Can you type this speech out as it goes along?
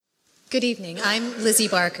Good evening. I'm Lizzie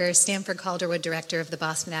Barker, Stanford Calderwood Director of the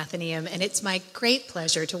Boston Athenaeum, and it's my great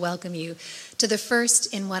pleasure to welcome you to the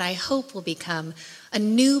first in what I hope will become a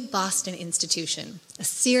new Boston institution, a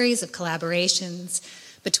series of collaborations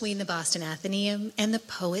between the Boston Athenaeum and the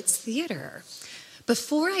Poets Theater.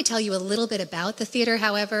 Before I tell you a little bit about the theater,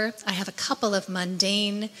 however, I have a couple of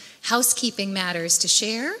mundane housekeeping matters to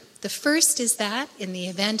share. The first is that, in the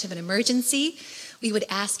event of an emergency, we would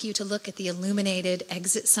ask you to look at the illuminated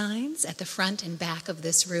exit signs at the front and back of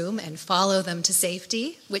this room and follow them to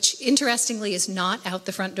safety, which interestingly is not out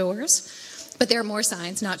the front doors, but there are more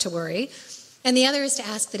signs, not to worry. And the other is to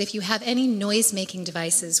ask that if you have any noise-making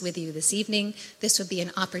devices with you this evening, this would be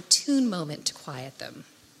an opportune moment to quiet them.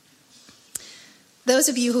 Those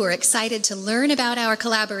of you who are excited to learn about our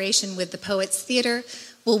collaboration with the Poets Theater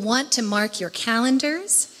will want to mark your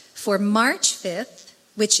calendars for March 5th,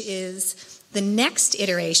 which is the next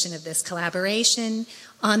iteration of this collaboration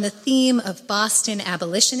on the theme of Boston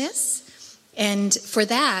abolitionists. And for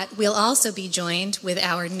that, we'll also be joined with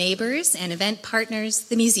our neighbors and event partners,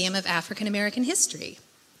 the Museum of African American History.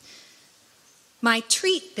 My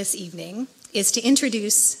treat this evening is to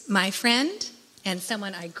introduce my friend and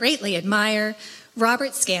someone I greatly admire,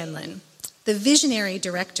 Robert Scanlon, the visionary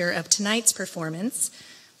director of tonight's performance,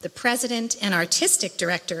 the president and artistic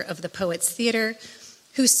director of the Poets Theater,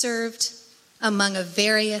 who served among a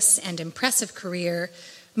various and impressive career,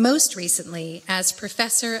 most recently as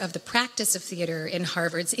professor of the practice of theater in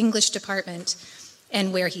Harvard's English department,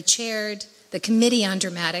 and where he chaired the Committee on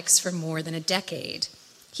Dramatics for more than a decade.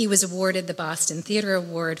 He was awarded the Boston Theater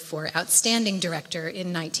Award for Outstanding Director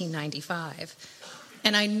in 1995.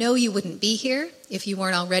 And I know you wouldn't be here if you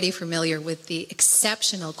weren't already familiar with the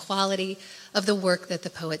exceptional quality of the work that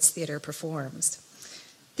the Poets Theater performs.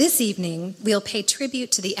 This evening, we'll pay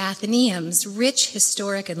tribute to the Athenaeum's rich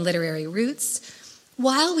historic and literary roots,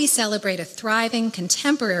 while we celebrate a thriving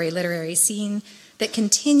contemporary literary scene that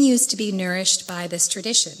continues to be nourished by this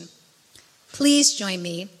tradition. Please join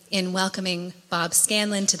me in welcoming Bob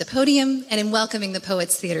Scanlon to the podium and in welcoming the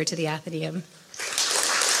Poets Theater to the Athenaeum.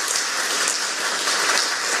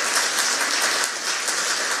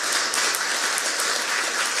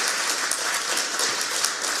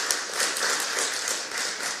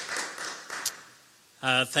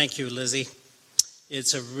 Thank you, Lizzie.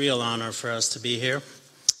 It's a real honor for us to be here,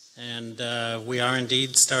 and we are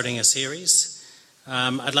indeed starting a series.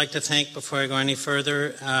 I'd like to thank, before I go any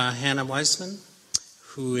further, Hannah Weissman,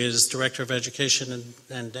 who is Director of Education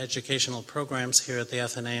and Educational Programs here at the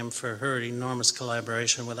Athenaeum, for her enormous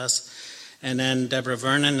collaboration with us, and then Deborah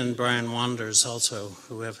Vernon and Brian Wanders also,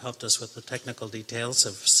 who have helped us with the technical details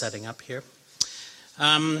of setting up here.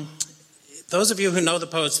 Those of you who know the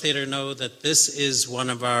Poets Theater know that this is one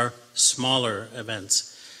of our smaller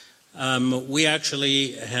events. We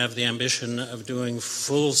actually have the ambition of doing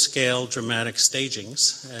full-scale dramatic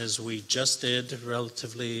stagings, as we just did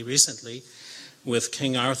relatively recently with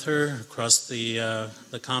King Arthur across the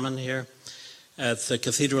Common here at the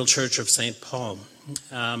Cathedral Church of St. Paul.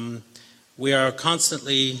 We are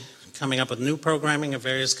constantly coming up with new programming of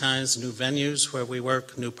various kinds, new venues where we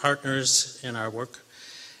work, new partners in our work.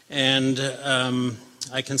 And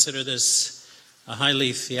I consider this a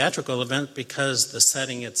highly theatrical event because the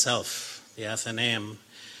setting itself, the Athenaeum,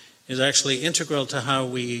 is actually integral to how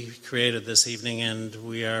we created this evening, and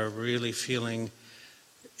we are really feeling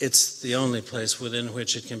it's the only place within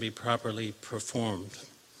which it can be properly performed.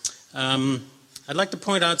 I'd like to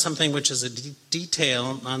point out something which is a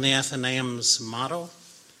detail on the Athenaeum's motto.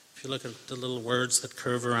 If you look at the little words that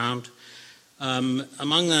curve around,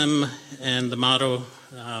 among them, and the motto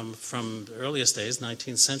from the earliest days,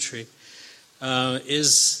 19th century,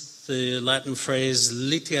 is the Latin phrase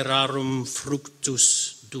literarum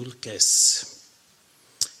fructus dulces,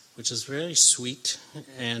 which is very sweet,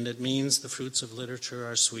 and it means the fruits of literature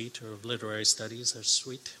are sweet, or of literary studies are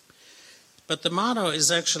sweet. But the motto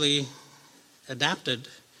is actually adapted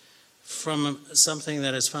from something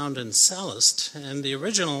that is found in Sallust, and the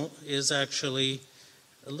original is actually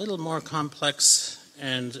a little more complex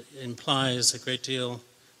and implies a great deal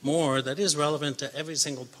more that is relevant to every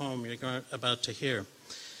single poem you're about to hear.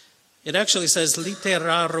 It actually says,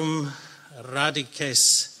 literarum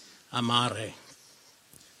radices amare,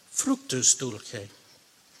 fructus dulce.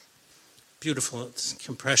 Beautiful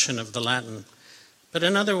compression of the Latin. But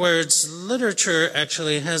in other words, literature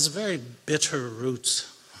actually has very bitter roots.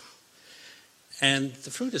 And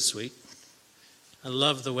the fruit is sweet. I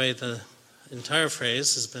love the way the entire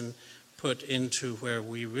phrase has been put into where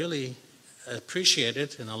we really appreciate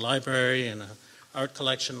it in a library, in an art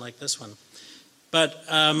collection like this one. But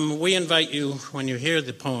we invite you, when you hear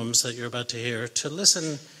the poems that you're about to hear, to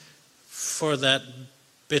listen for that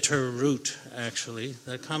bitter root, actually,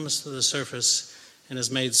 that comes to the surface and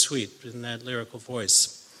is made sweet in that lyrical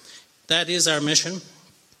voice. That is our mission,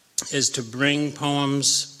 is to bring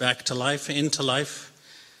poems back to life, into life.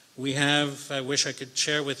 We have, I wish I could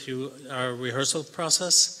share with you our rehearsal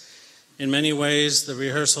process. In many ways, the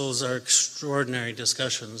rehearsals are extraordinary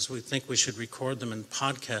discussions. We think we should record them and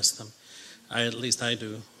podcast them. At least I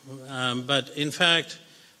do. But in fact,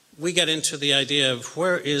 we get into the idea of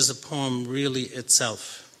where is a poem really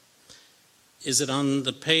itself? Is it on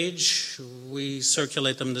the page? We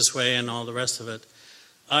circulate them this way and all the rest of it.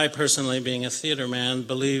 I personally, being a theater man,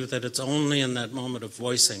 believe that it's only in that moment of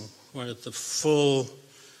voicing where the full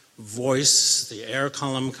voice, the air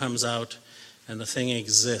column comes out, and the thing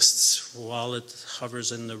exists while it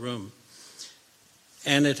hovers in the room.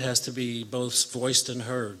 And it has to be both voiced and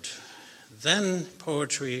heard. Then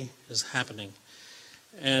poetry is happening.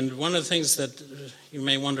 And one of the things that you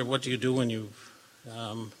may wonder, what do you do when you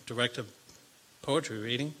direct a poetry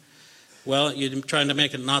reading? Well, you're trying to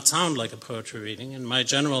make it not sound like a poetry reading. And my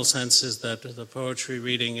general sense is that the poetry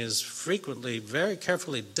reading is frequently very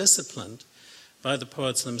carefully disciplined by the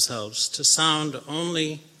poets themselves to sound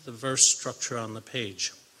only the verse structure on the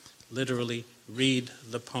page. Literally, read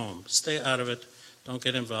the poem. Stay out of it. Don't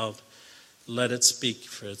get involved. Let it speak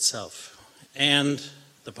for itself. And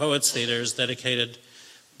the Poets Theatre is dedicated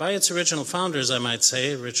by its original founders, I might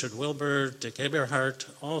say, Richard Wilbur, Dick Eberhardt,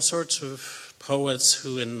 all sorts of poets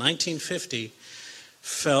who in 1950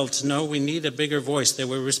 felt, no, we need a bigger voice. They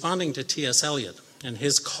were responding to T.S. Eliot and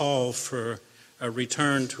his call for a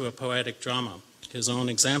return to a poetic drama, his own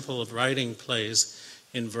example of writing plays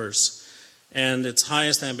in verse. And its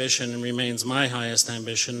highest ambition, and remains my highest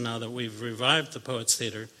ambition now that we've revived the Poets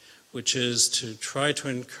Theatre, which is to try to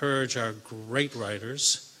encourage our great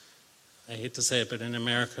writers. I hate to say it, but in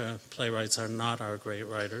America, playwrights are not our great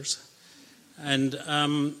writers. And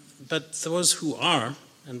but those who are,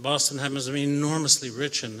 and Boston happens to be enormously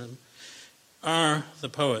rich in them, are the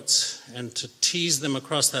poets. And to tease them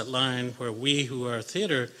across that line where we who are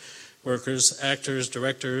theater workers, actors,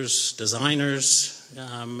 directors, designers,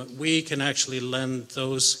 we can actually lend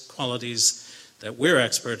those qualities that we're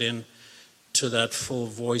expert in to that full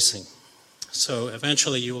voicing. So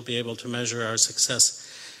eventually you will be able to measure our success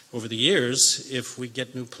over the years if we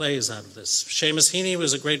get new plays out of this. Seamus Heaney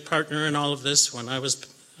was a great partner in all of this. When I was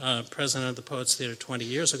president of the Poets Theatre 20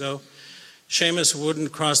 years ago, Seamus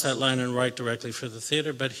wouldn't cross that line and write directly for the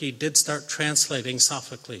theatre, but he did start translating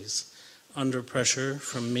Sophocles under pressure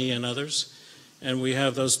from me and others. And we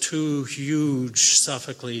have those two huge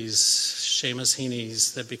Sophocles, Seamus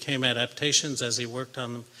Heaney's, that became adaptations as he worked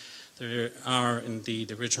on them. There are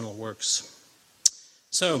indeed original works.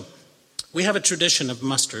 So, we have a tradition of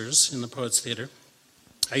musters in the Poets Theatre.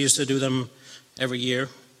 I used to do them every year,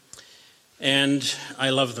 and I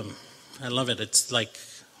love them. I love it. It's like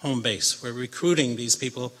home base. We're recruiting these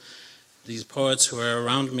people, these poets who are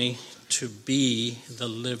around me, to be the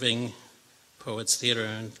living Poets Theatre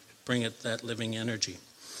and bring it that living energy.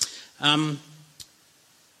 I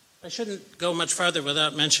shouldn't go much farther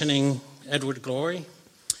without mentioning Edward Glory,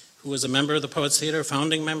 who was a member of the Poets Theatre,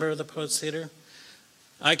 founding member of the Poets Theatre.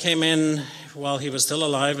 I came in while he was still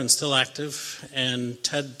alive and still active, and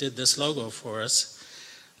Ted did this logo for us.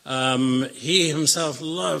 He himself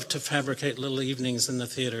loved to fabricate little evenings in the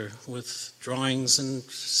theater with drawings and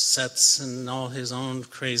sets and all his own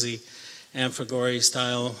crazy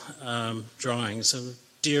Amphigory-style drawings. A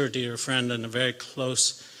dear, dear friend and a very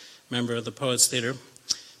close member of the Poets Theatre.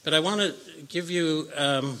 But I want to give you,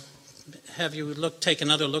 have you take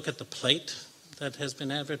another look at the plate that has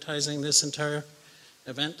been advertising this entire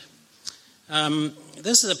event.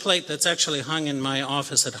 This is a plate that's actually hung in my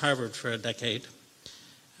office at Harvard for a decade.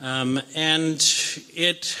 And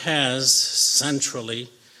it has centrally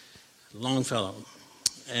Longfellow.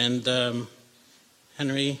 And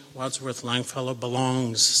Henry Wadsworth Longfellow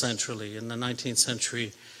belongs centrally in the 19th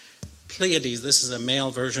century Pleiades. This is a male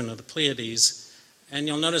version of the Pleiades. And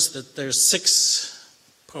you'll notice that there's 6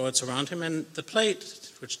 poets around him. And the plate,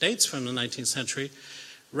 which dates from the 19th century,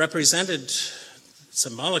 represented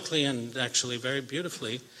symbolically and actually very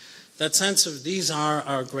beautifully that sense of these are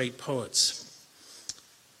our great poets.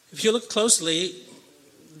 If you look closely,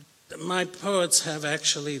 my poets have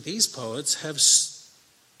actually, these poets have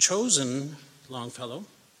chosen Longfellow.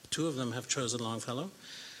 2 of them have chosen Longfellow,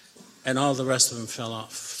 and all the rest of them fell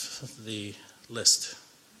off the list.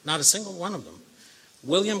 Not a single one of them.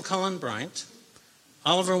 William Cullen Bryant,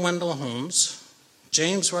 Oliver Wendell Holmes,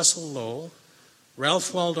 James Russell Lowell,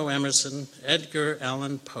 Ralph Waldo Emerson, Edgar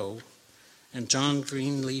Allan Poe, and John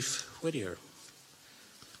Greenleaf Whittier.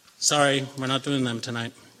 Sorry, we're not doing them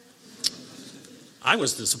tonight. I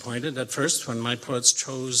was disappointed at first when my poets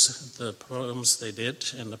chose the poems they did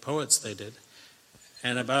and the poets they did,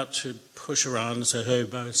 and about to push around and say, hey,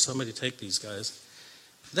 somebody take these guys.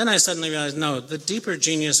 Then I suddenly realized, no, the deeper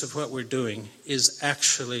genius of what we're doing is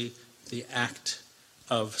actually the act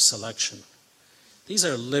of selection. These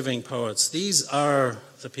are living poets. These are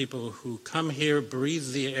the people who come here,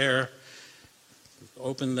 breathe the air,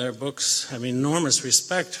 open their books, have enormous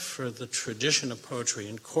respect for the tradition of poetry,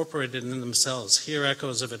 incorporate it in themselves, hear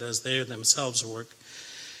echoes of it as they themselves work,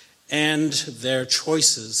 and their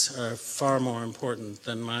choices are far more important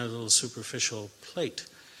than my little superficial plate.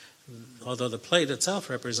 Although the plate itself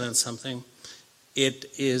represents something, it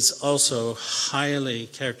is also highly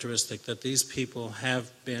characteristic that these people have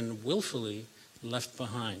been willfully left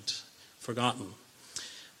behind, forgotten.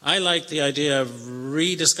 I like the idea of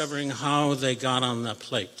rediscovering how they got on the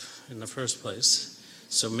plate in the first place.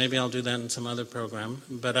 So maybe I'll do that in some other program.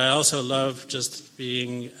 But I also love just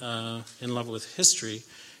being in love with history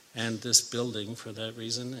and this building for that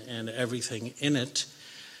reason and everything in it.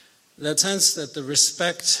 That sense that the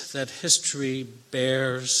respect that history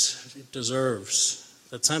bears, deserves,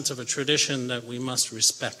 that sense of a tradition that we must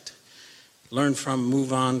respect, learn from,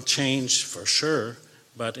 move on, change for sure,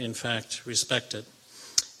 but in fact respect it.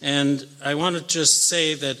 And I want to just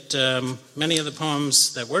say that many of the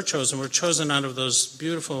poems that were chosen out of those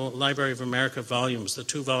beautiful Library of America volumes, the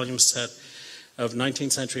 2-volume set of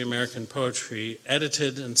 19th century American poetry,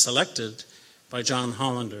 edited and selected by John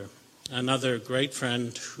Hollander, another great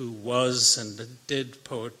friend who was and did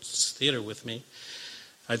Poets Theater with me.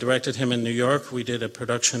 I directed him in New York. We did a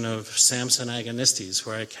production of Samson Agonistes,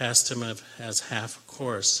 where I cast him as half a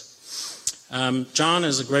chorus. John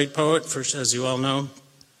is a great poet, as you all know,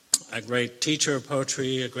 a great teacher of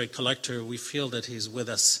poetry, a great collector. We feel that he's with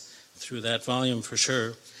us through that volume for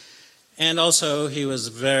sure. And also, he was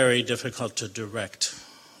very difficult to direct.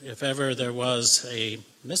 If ever there was a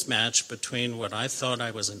mismatch between what I thought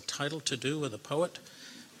I was entitled to do with a poet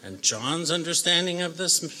and John's understanding of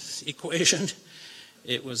this equation,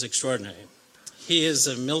 it was extraordinary. He is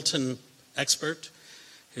a Milton expert.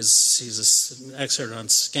 He's an expert on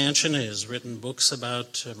scansion. He has written books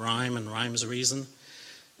about rhyme and rhyme's reason.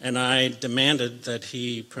 And I demanded that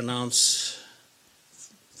he pronounce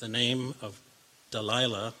the name of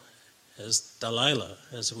Delilah as Delilah,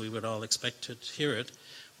 as we would all expect to hear it,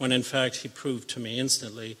 when in fact he proved to me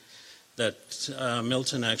instantly that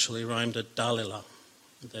Milton actually rhymed it Dalila,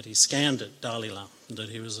 that he scanned it Dalila, that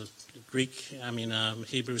he was a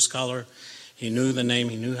Hebrew scholar. He knew the name,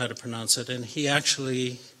 he knew how to pronounce it, and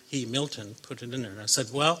Milton, put it in there. And I said,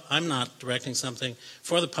 well, I'm not directing something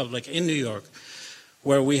for the public in New York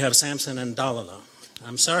where we have Samson and Dalila.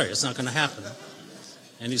 I'm sorry, it's not going to happen.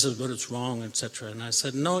 And he said, but it's wrong, etc. And I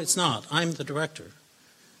said, no, it's not. I'm the director.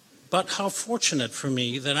 But how fortunate for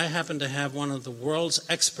me that I happen to have one of the world's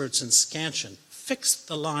experts in scansion. Fix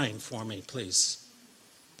the line for me, please.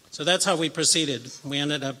 So that's how we proceeded. We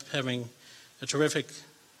ended up having a terrific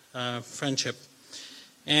friendship.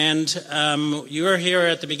 And you are here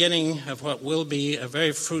at the beginning of what will be a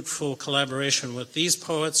very fruitful collaboration with these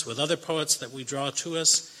poets, with other poets that we draw to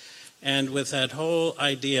us, and with that whole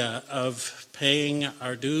idea of paying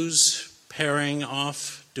our dues, pairing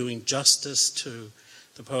off, doing justice to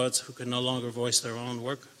the poets who can no longer voice their own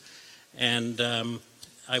work. And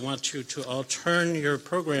I want you to all turn your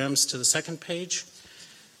programs to the second page,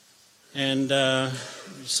 and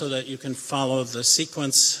so that you can follow the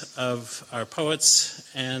sequence of our poets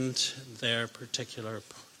and their particular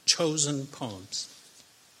chosen poems.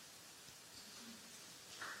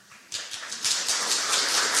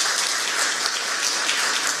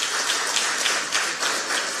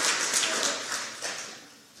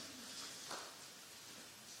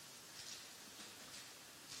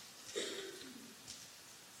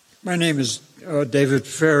 My name is David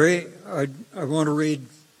Ferry. I want to read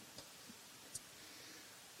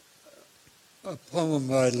a poem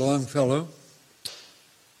by Longfellow.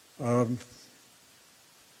 To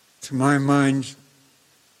my mind,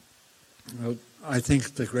 I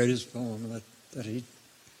think the greatest poem that he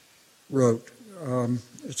wrote.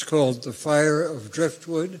 It's called The Fire of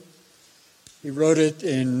Driftwood. He wrote it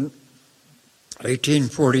in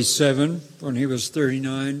 1847 when he was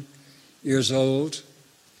 39 years old.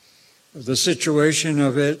 The situation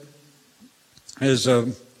of it is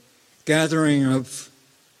a gathering of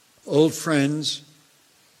old friends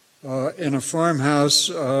in a farmhouse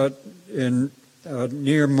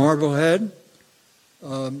near Marblehead,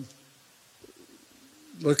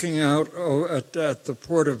 looking out at the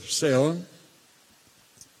port of Salem,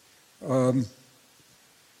 in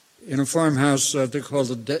a farmhouse they call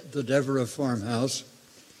the Devereux Farmhouse,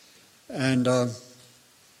 and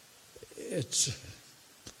it's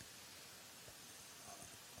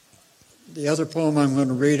the other poem I'm going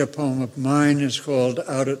to read, a poem of mine, is called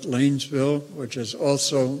Out at Lanesville, which is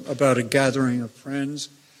also about a gathering of friends,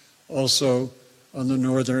 also on the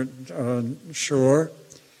northern shore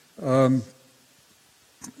in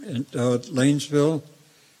Lanesville.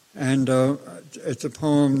 And it's a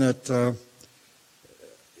poem that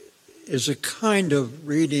is a kind of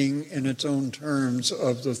reading in its own terms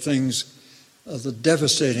of the things, of the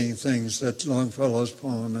devastating things that Longfellow's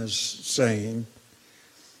poem is saying.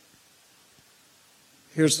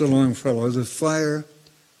 Here's the Longfellow, The Fire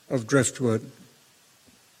of Driftwood.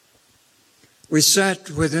 We sat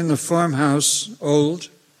within the farmhouse old,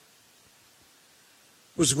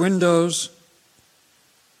 whose windows,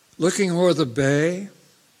 looking o'er the bay,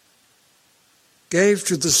 gave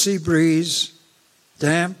to the sea breeze,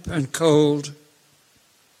 damp and cold,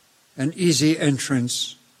 an easy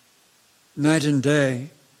entrance, night and day.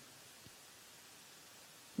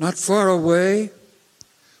 Not far away,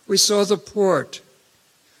 we saw the port,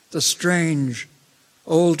 the strange,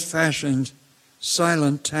 old-fashioned,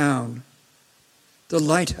 silent town, the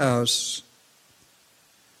lighthouse,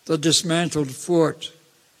 the dismantled fort,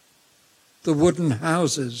 the wooden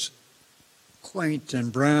houses, quaint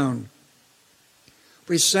and brown.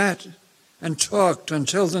 We sat and talked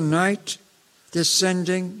until the night,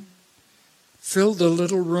 descending, filled the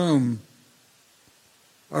little room.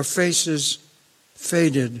 Our faces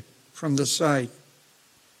faded from the sight.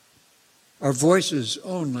 Our voices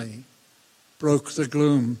only broke the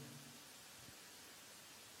gloom.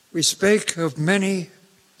 We spake of many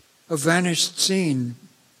a vanished scene,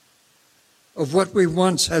 of what we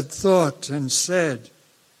once had thought and said,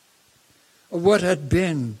 of what had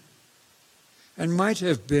been and might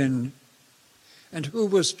have been, and who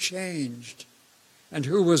was changed and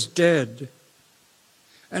who was dead,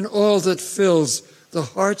 and all that fills the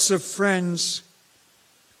hearts of friends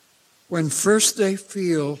when first they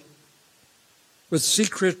feel with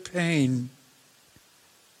secret pain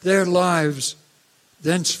their lives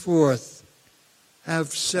thenceforth have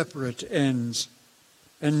separate ends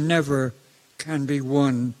and never can be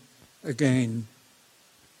one again.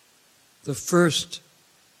 The first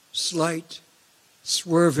slight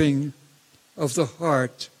swerving of the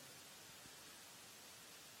heart,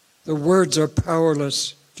 the words are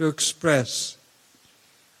powerless to express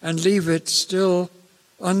and leave it still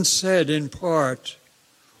unsaid in part,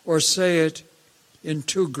 or say it in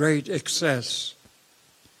too great excess.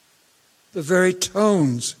 The very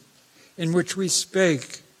tones in which we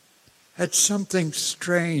spake had something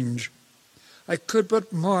strange. I could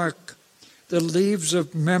but mark the leaves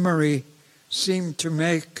of memory seemed to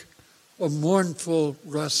make a mournful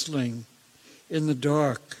rustling in the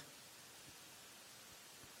dark.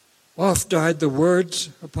 Oft died the words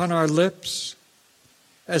upon our lips,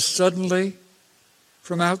 as suddenly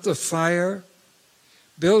from out the fire,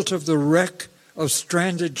 built of the wreck of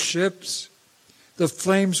stranded ships, the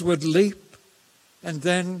flames would leap and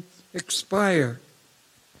then expire.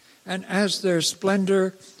 And as their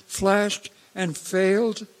splendor flashed and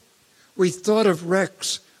failed, we thought of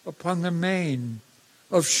wrecks upon the main,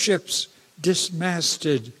 of ships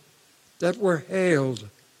dismasted that were hailed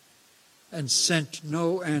and sent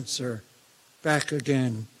no answer back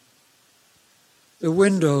again. The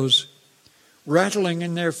windows rattling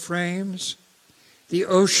in their frames, the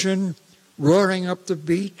ocean roaring up the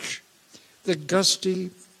beach, the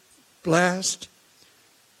gusty blast,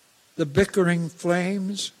 the bickering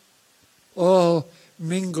flames, all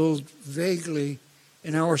mingled vaguely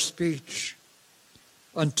in our speech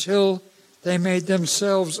until they made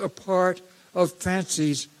themselves a part of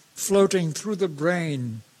fancies floating through the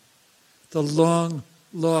brain, the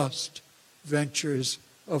long-lost ventures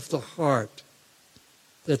of the heart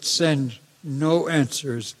that send no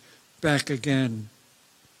answers back again.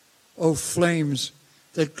 O flames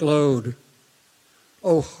that glowed,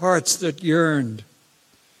 O hearts that yearned,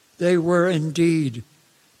 they were indeed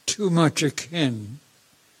too much akin,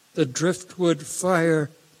 the driftwood fire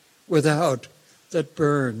without that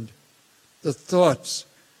burned, the thoughts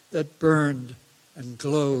that burned and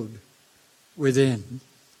glowed within.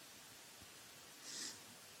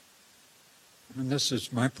 And this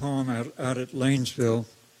is my poem out at Lanesville.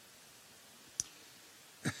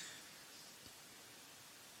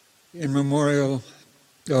 In memorial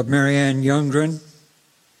of Marianne Youngren,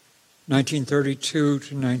 1932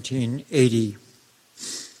 to 1980.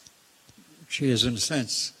 She is, in a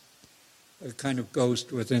sense, a kind of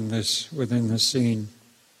ghost within this scene.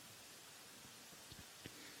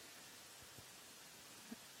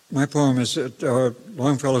 My poem is,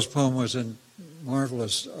 Longfellow's poem was in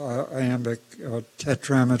marvelous iambic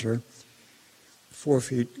tetrameter.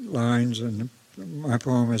 4-feet lines, and my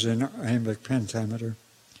poem is in iambic pentameter.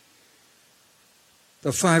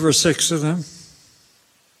 The 5 or 6 of them,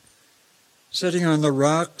 sitting on the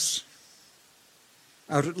rocks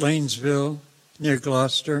out at Lanesville, near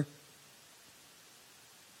Gloucester.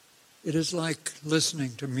 It is like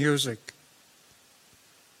listening to music.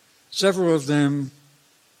 Several of them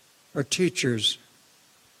are teachers.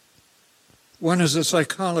 One is a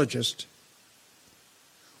psychologist.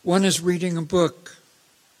 One is reading a book.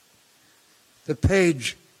 The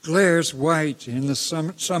page glares white in the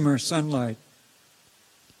summer sunlight.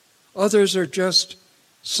 Others are just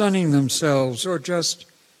sunning themselves or just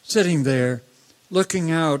sitting there looking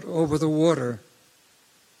out over the water.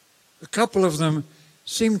 A couple of them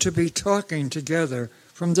seem to be talking together.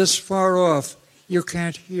 From this far off, you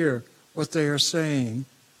can't hear what they are saying.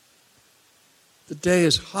 The day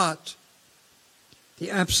is hot, the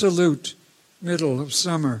absolute middle of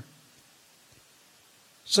summer.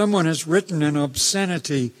 Someone has written an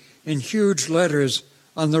obscenity in huge letters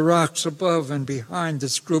on the rocks above and behind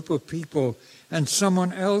this group of people, and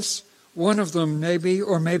someone else, one of them maybe,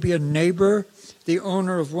 or maybe a neighbor, the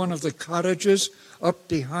owner of one of the cottages up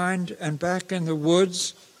behind and back in the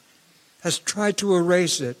woods, has tried to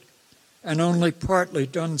erase it and only partly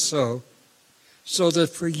done so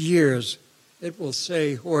that for years it will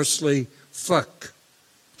say hoarsely, "Fuck,"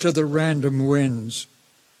 to the random winds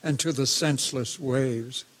and to the senseless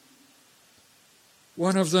waves.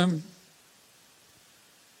 One of them,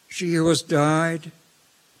 she who has died,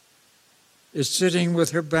 is sitting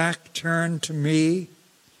with her back turned to me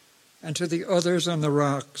and to the others on the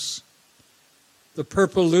rocks. The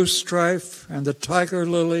purple loosestrife and the tiger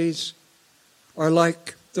lilies are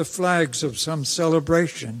like the flags of some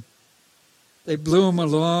celebration. They bloom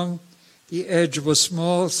along the edge of a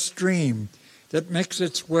small stream that makes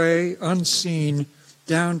its way unseen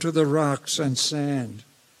down to the rocks and sand.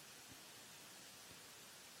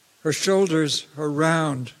 Her shoulders are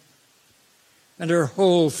round, and her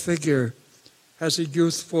whole figure has a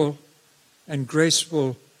youthful and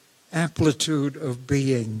graceful amplitude of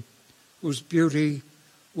being whose beauty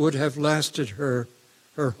would have lasted her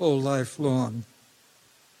whole life long.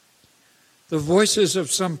 The voices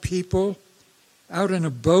of some people out in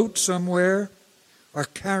a boat somewhere are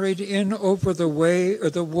carried in over the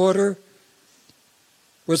water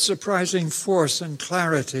with surprising force and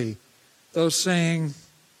clarity, those saying,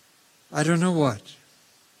 I don't know what,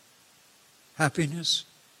 happiness,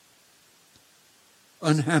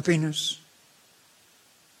 unhappiness,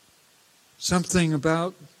 something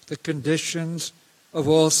about the conditions of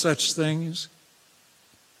all such things,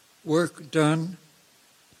 work done,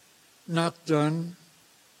 not done,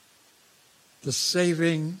 the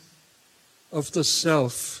saving of the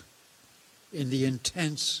self in the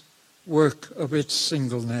intense work of its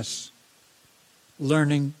singleness,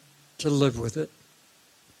 learning to live with it.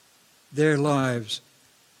 Their lives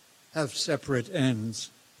have separate ends.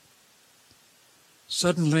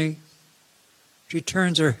 Suddenly, she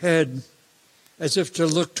turns her head as if to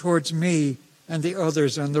look towards me and the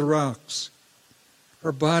others on the rocks.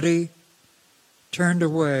 Her body, turned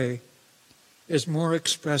away, is more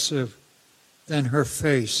expressive than her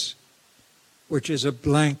face, which is a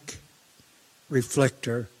blank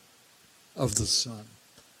reflector of the sun.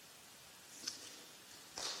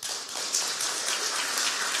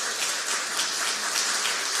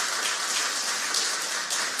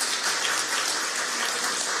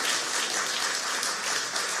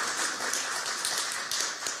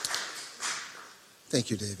 Thank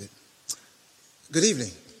you, David. Good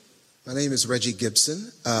evening. My name is Reggie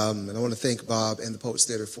Gibson, and I want to thank Bob and the Poets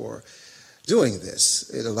Theater for doing this.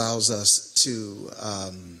 It allows us to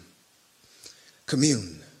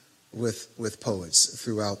commune with poets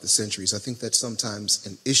throughout the centuries. I think that's sometimes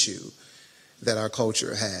an issue that our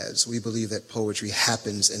culture has. We believe that poetry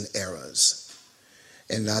happens in eras,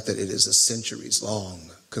 and not that it is a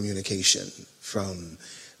centuries-long communication from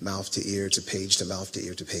mouth to ear to page to mouth to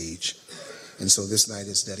ear to page. And so this night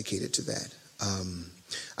is dedicated to that.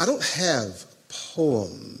 I don't have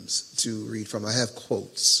poems to read from. I have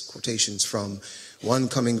quotations from one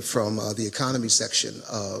coming from the economy section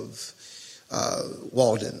of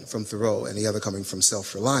Walden from Thoreau, and the other coming from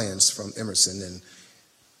Self-Reliance from Emerson. And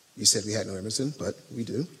you said we had no Emerson, but we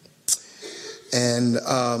do. And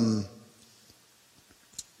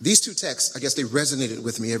these two texts, I guess they resonated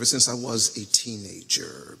with me ever since I was a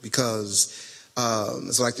teenager, because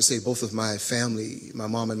as I like to say, both of my family, my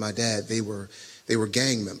mom and my dad, they were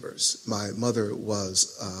gang members. My mother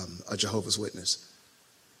was a Jehovah's Witness.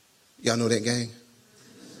 Y'all know that gang?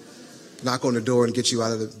 Knock on the door and get you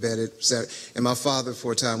out of the bed at Saturday. And my father,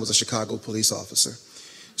 for a time, was a Chicago police officer.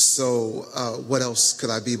 So what else could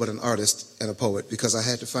I be but an artist and a poet? Because I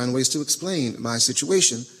had to find ways to explain my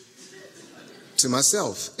situation to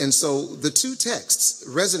myself. And so the two texts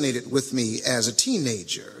resonated with me as a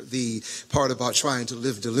teenager, the part about trying to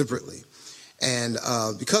live deliberately. And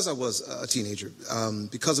because I was a teenager,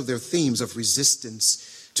 because of their themes of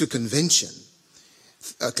resistance to conventional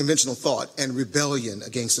thought and rebellion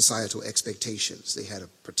against societal expectations, they had a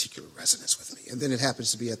particular resonance with me. And then it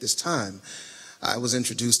happens to be at this time I was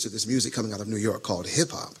introduced to this music coming out of New York called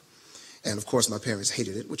hip-hop. And of course my parents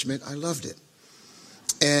hated it, which meant I loved it.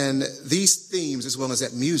 And these themes, as well as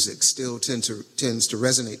that music, still tends to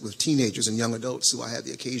resonate with teenagers and young adults who I had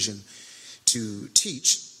the occasion to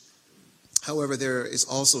teach. However, there is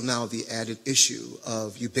also now the added issue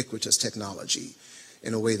of ubiquitous technology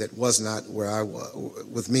in a way that was not where I was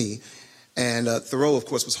with me. And Thoreau, of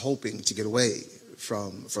course, was hoping to get away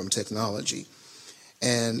from technology.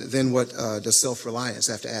 And then what does self-reliance,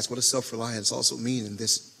 I have to ask, what does self-reliance also mean in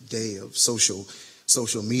this day of social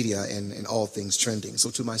media and all things trending? So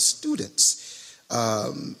to my students,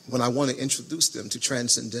 when I want to introduce them to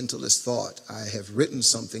transcendentalist thought, I have written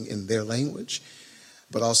something in their language,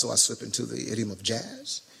 but also I slip into the idiom of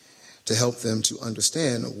jazz to help them to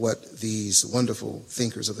understand what these wonderful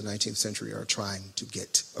thinkers of the 19th century are trying to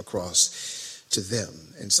get across to them.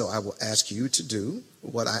 And so I will ask you to do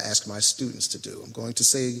what I ask my students to do. I'm going to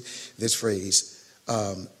say this phrase,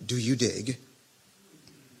 do you dig?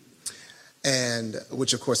 And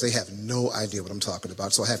which, of course, they have no idea what I'm talking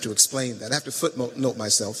about, so I have to explain that. I have to footnote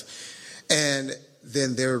myself. And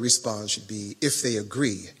then their response should be, if they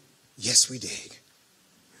agree, yes, we dig.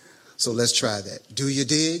 So let's try that. Do you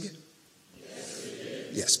dig? Yes, we dig.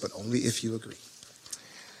 Yes, but only if you agree.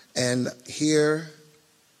 And here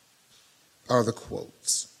are the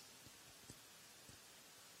quotes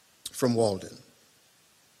from Walden.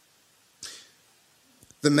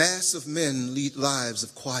 The mass of men lead lives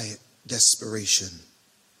of quiet desperation.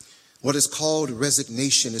 What is called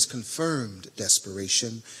resignation is confirmed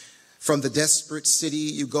desperation. From the desperate city,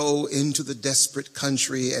 you go into the desperate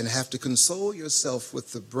country and have to console yourself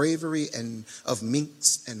with the bravery of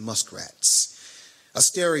minks and muskrats. A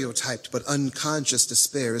stereotyped but unconscious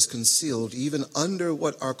despair is concealed even under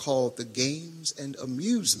what are called the games and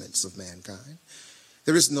amusements of mankind.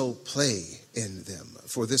 There is no play in them,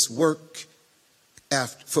 for this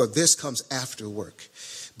comes after work.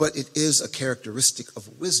 But it is a characteristic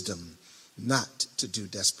of wisdom not to do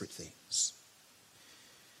desperate things.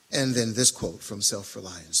 And then this quote from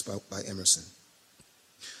Self-Reliance by Emerson.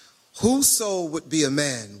 Whoso would be a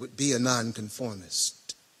man would be a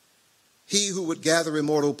nonconformist. He who would gather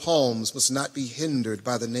immortal palms must not be hindered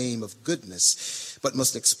by the name of goodness, but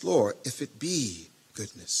must explore if it be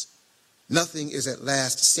goodness. Nothing is at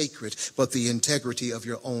last sacred but the integrity of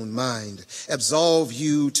your own mind. Absolve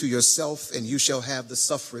you to yourself, and you shall have the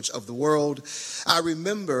suffrage of the world. I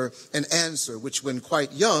remember an answer which, when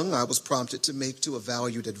quite young, I was prompted to make to a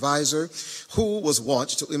valued advisor who was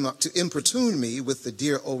wont to importune me with the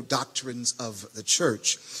dear old doctrines of the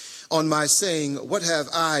church. On my saying, what have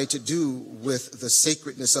I to do with the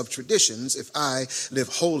sacredness of traditions if I live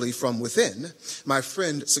wholly from within? My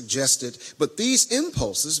friend suggested, but these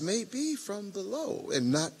impulses may be from below and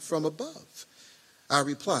not from above. I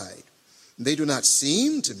replied, they do not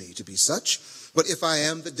seem to me to be such, but if I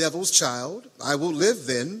am the devil's child, I will live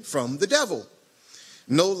then from the devil.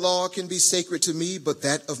 No law can be sacred to me but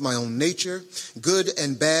that of my own nature. Good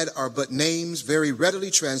and bad are but names very readily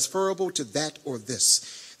transferable to that or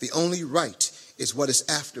this. The only right is what is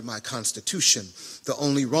after my constitution. The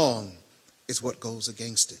only wrong is what goes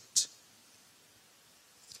against it.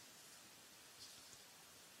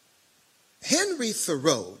 Henry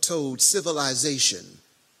Thoreau told civilization,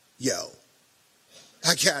 yo,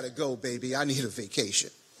 I gotta go, baby. I need a vacation.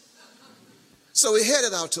 So he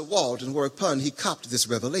headed out to Walden, whereupon he copped this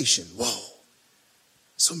revelation. Whoa,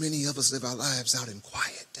 so many of us live our lives out in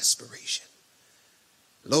quiet desperation.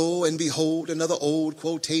 Lo and behold, another old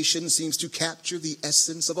quotation seems to capture the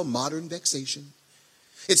essence of a modern vexation.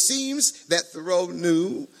 It seems that Thoreau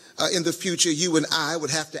knew in the future you and I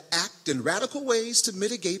would have to act in radical ways to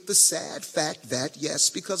mitigate the sad fact that,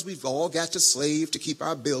 yes, because we've all got to slave to keep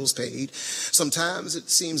our bills paid, sometimes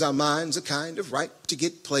it seems our minds are kind of ripe to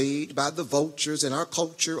get played by the vultures in our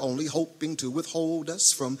culture, only hoping to withhold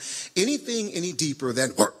us from anything any deeper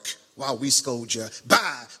than work. While we scold you,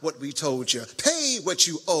 buy what we told you, pay what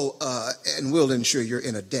you owe, and we'll ensure you're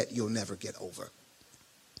in a debt you'll never get over.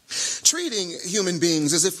 treating human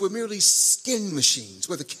beings as if we're merely skin machines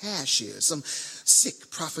where the cash is, some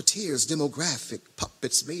sick profiteers, demographic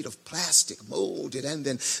puppets made of plastic, molded and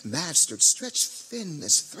then mastered, stretched thin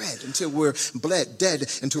as thread until we're bled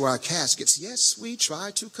dead into our caskets. Yes, we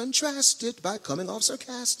try to contrast it by coming off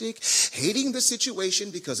sarcastic, hating the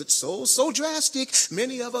situation because it's so drastic.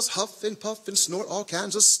 Many of us huff and puff and snort all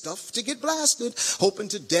kinds of stuff to get blasted, hoping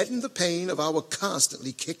to deaden the pain of our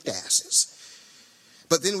constantly kicked asses.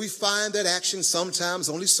 But then we find that action sometimes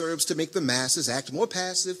only serves to make the masses act more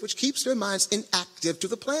passive, which keeps their minds inactive to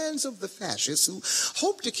the plans of the fascists who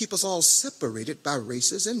hope to keep us all separated by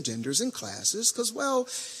races and genders and classes, because, well,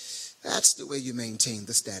 that's the way you maintain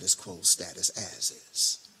the status quo status as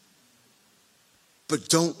is. But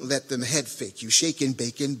don't let them head fake you, shake and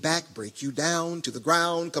bake and back break you down to the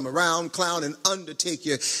ground, come around, clown and undertake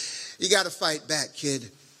you. You got to fight back,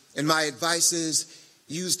 kid. And my advice is,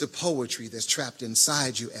 use the poetry that's trapped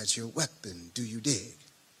inside you as your weapon. Do you dig?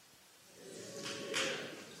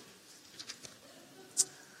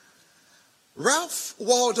 Ralph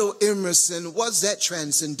Waldo Emerson was that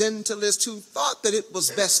transcendentalist who thought that it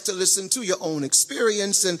was best to listen to your own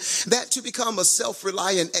experience, and that to become a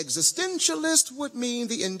self-reliant existentialist would mean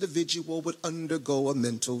the individual would undergo a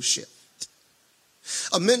mental shift.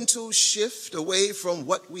 A mental shift away from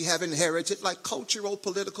what we have inherited, like cultural,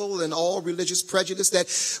 political, and all religious prejudice, that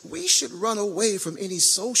we should run away from any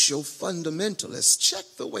social fundamentalists. Check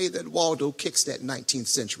the way that Waldo kicks that 19th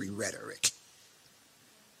century rhetoric.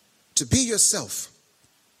 To be yourself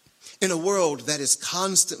in a world that is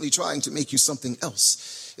constantly trying to make you something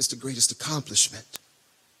else is the greatest accomplishment.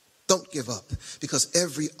 Don't give up, because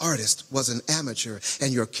every artist was an amateur,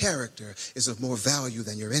 and your character is of more value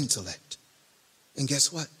than your intellect. And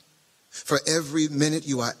guess what? For every minute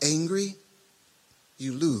you are angry,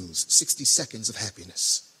 you lose 60 seconds of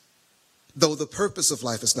happiness. Though the purpose of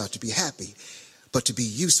life is not to be happy, but to be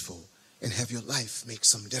useful and have your life make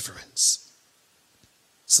some difference.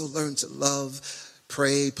 So learn to love,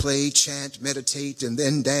 pray, play, chant, meditate, and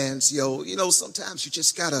then dance. Sometimes you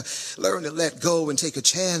just gotta learn to let go and take a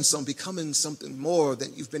chance on becoming something more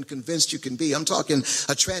than you've been convinced you can be. I'm talking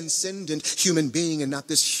a transcendent human being and not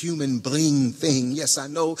this human bling thing. Yes, I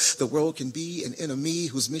know the world can be an enemy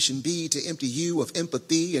whose mission be to empty you of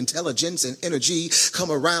empathy, intelligence, and energy, come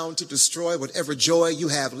around to destroy whatever joy you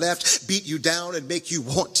have left, beat you down and make you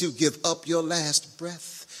want to give up your last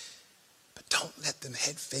breath. Don't let them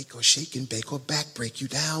head fake or shake and bake or back break you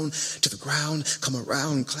down to the ground, come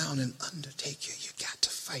around, clown and undertake you. You got to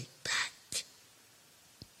fight back.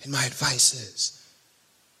 And my advice is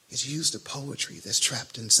use the poetry that's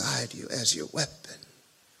trapped inside you as your weapon.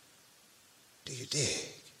 Do you dig?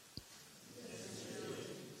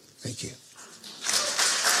 Thank you.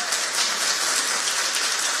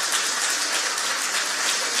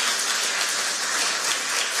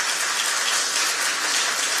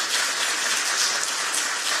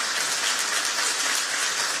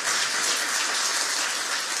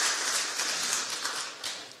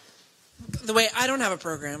 I don't have a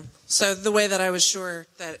program, so the way that I was sure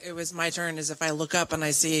that it was my turn is if I look up and I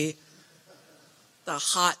see the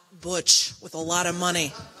hot butch with a lot of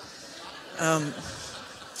money.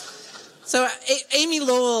 So Amy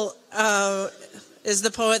Lowell is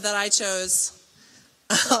the poet that I chose.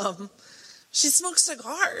 She smokes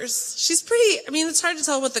cigars. She's pretty, it's hard to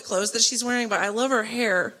tell with the clothes that she's wearing, but I love her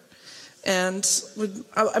hair. And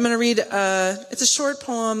I'm going to read, it's a short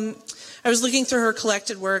poem. I was looking through her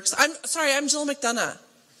collected works. I'm Jill McDonough.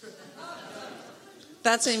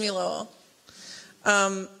 That's Amy Lowell.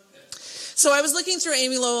 So I was looking through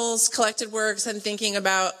Amy Lowell's collected works and thinking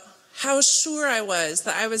about how sure I was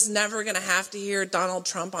that I was never going to have to hear Donald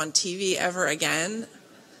Trump on TV ever again.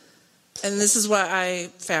 And this is what I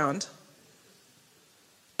found.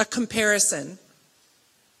 A comparison.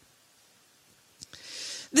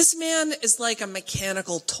 This man is like a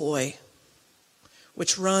mechanical toy,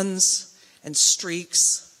 which runs and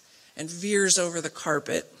streaks and veers over the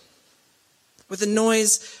carpet with the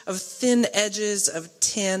noise of thin edges of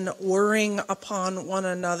tin whirring upon one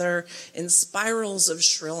another in spirals of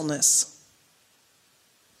shrillness.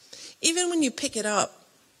 Even when you pick it up,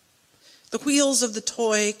 the wheels of the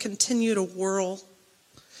toy continue to whirl,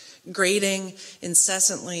 grating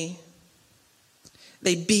incessantly.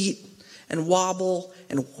 They beat and wobble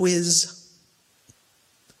and whiz.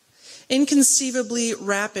 Inconceivably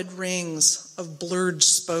rapid rings of blurred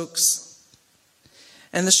spokes,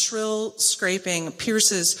 and the shrill scraping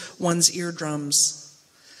pierces one's eardrums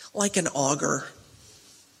like an auger.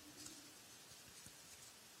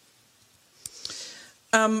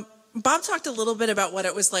 Bob talked a little bit about what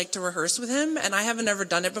it was like to rehearse with him, and I haven't ever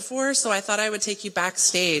done it before, so I thought I would take you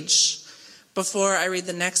backstage before I read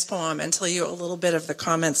the next poem and tell you a little bit of the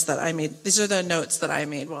comments that I made. These are the notes that I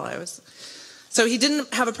made while I was... So he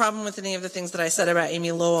didn't have a problem with any of the things that I said about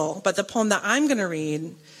Amy Lowell, but the poem that I'm going to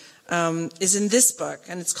read is in this book,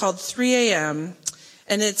 and it's called 3 a.m.,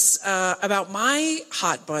 and it's about my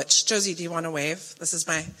hot butch. Josie, do you want to wave? This is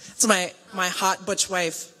my hot butch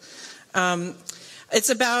wife.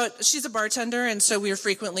 She's a bartender, and so we are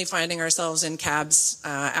frequently finding ourselves in cabs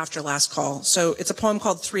after last call. So it's a poem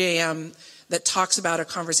called 3 a.m. that talks about a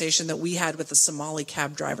conversation that we had with a Somali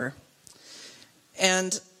cab driver.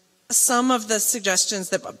 And some of the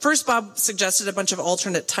suggestions first Bob suggested a bunch of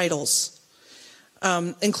alternate titles,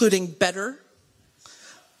 including Better,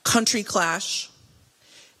 Country Clash,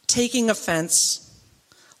 Taking Offense,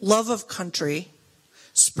 Love of Country,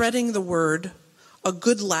 Spreading the Word, A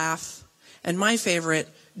Good Laugh, and my favorite,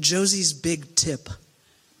 Josie's Big Tip.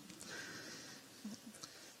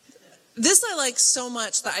 This I like so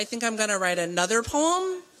much that I think I'm going to write another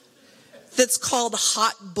poem that's called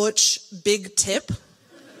Hot Butch Big Tip.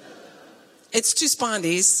 It's two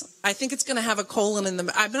spondies. I think it's going to have a colon in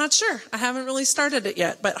the... I'm not sure. I haven't really started it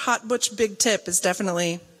yet, but Hot Butch Big Tip is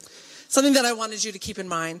definitely something that I wanted you to keep in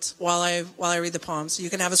mind while I read the poem, so you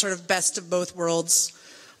can have a sort of best of both worlds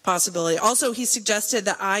possibility. Also, he suggested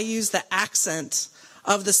that I use the accent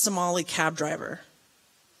of the Somali cab driver,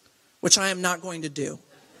 which I am not going to do.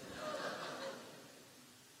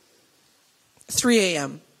 3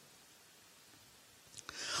 a.m.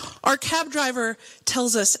 Our cab driver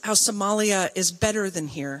tells us how Somalia is better than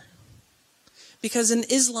here, because in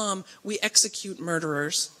Islam we execute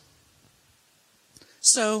murderers.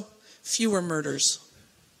 So, fewer murders.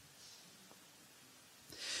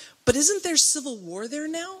 But isn't there civil war there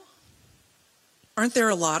now? Aren't there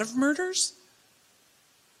a lot of murders?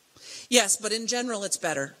 Yes, but in general it's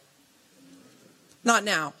better. Not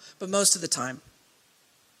now, but most of the time.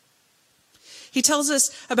 He tells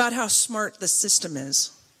us about how smart the system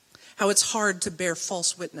is, how it's hard to bear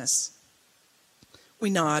false witness. We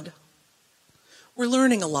nod. We're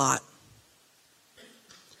learning a lot.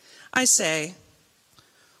 I say,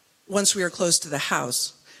 once we are close to the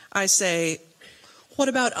house, I say, what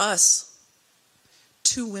about us?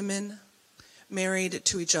 2 women married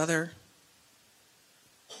to each other.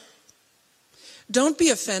 Don't be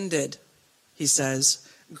offended, he says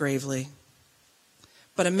gravely.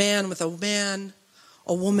 But a man with a man,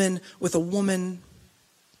 a woman with a woman,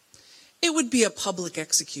 it would be a public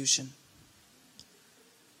execution.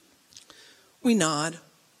 We nod.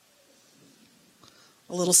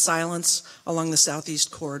 A little silence along the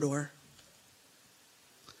southeast corridor.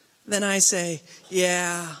 Then I say,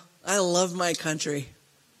 yeah, I love my country.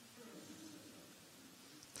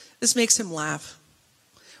 This makes him laugh.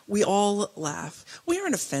 We all laugh. We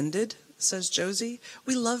aren't offended, says Josie.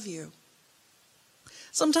 We love you.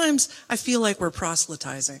 Sometimes I feel like we're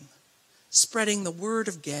proselytizing, spreading the word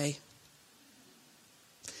of gay.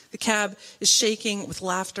 The cab is shaking with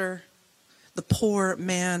laughter. The poor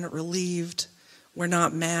man relieved. We're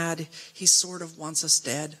not mad. He sort of wants us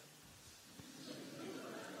dead.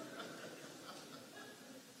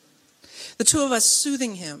 The 2 of us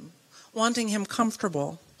soothing him, wanting him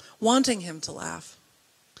comfortable, wanting him to laugh.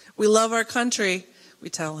 We love our country, we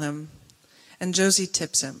tell him. And Josie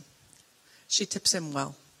tips him. She tips him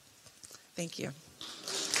well. Thank you.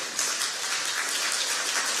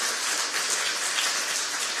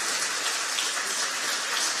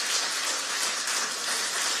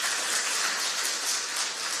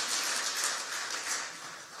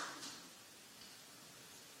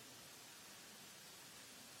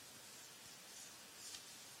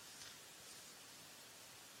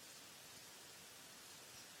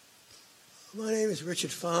 My name is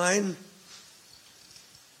Richard Fine.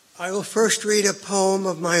 I will first read a poem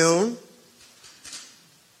of my own,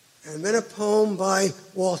 and then a poem by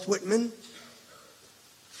Walt Whitman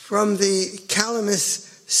from the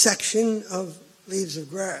Calamus section of Leaves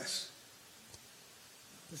of Grass,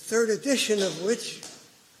 the 3rd edition of which,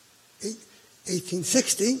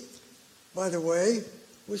 1860, by the way,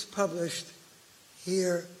 was published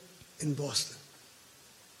here in Boston.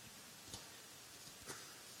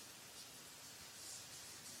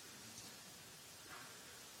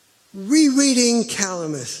 Rereading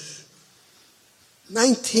Calamus,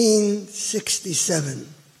 1967.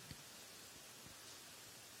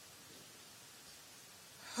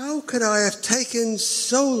 How could I have taken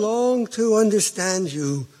so long to understand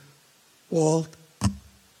you, Walt?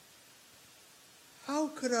 How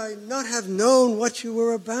could I not have known what you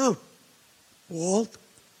were about, Walt?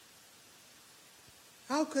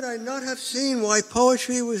 How could I not have seen why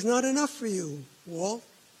poetry was not enough for you, Walt?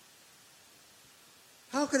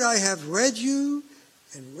 How could I have read you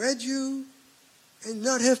and read you and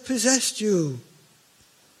not have possessed you,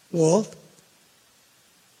 Walt.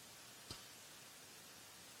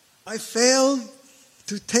 I failed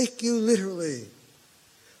to take you literally,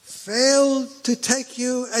 failed to take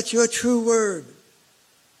you at your true word,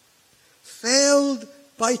 failed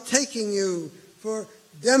by taking you for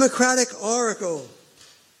democratic oracle,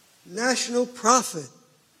 national prophet,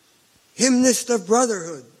 hymnist of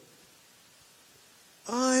brotherhood.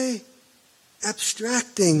 I,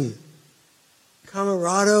 abstracting,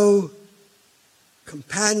 camarado,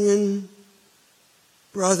 companion,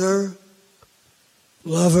 brother,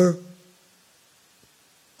 lover,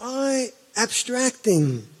 I,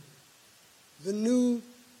 abstracting, the new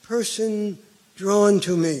person drawn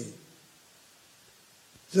to me,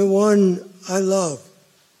 the one I love,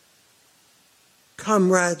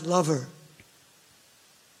 comrade lover.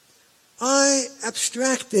 I,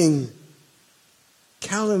 abstracting,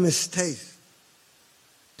 calamus taste,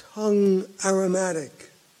 tongue aromatic,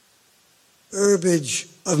 herbage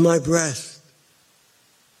of my breast.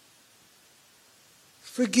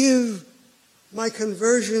 Forgive my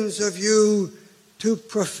conversions of you to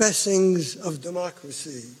professings of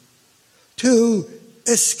democracy, to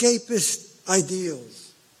escapist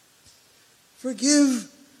ideals. Forgive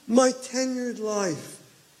my tenured life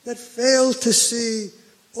that failed to see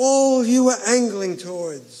all you were angling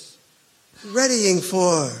towards, readying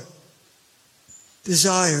for,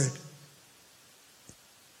 desired.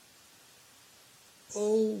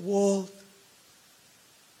 Oh, Walt,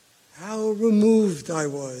 how removed I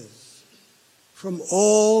was from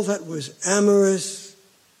all that was amorous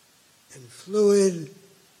and fluid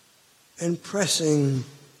and pressing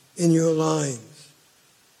in your lines.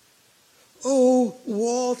 Oh,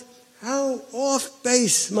 Walt, how off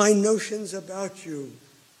base my notions about you,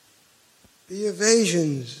 the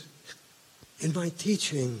evasions in my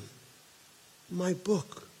teaching, my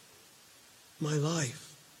book, my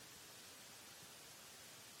life.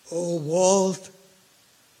 Oh, Walt,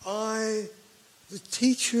 I, the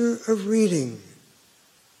teacher of reading,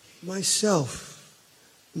 myself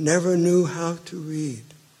never knew how to read.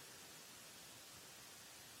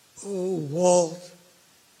 Oh, Walt,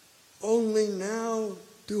 only now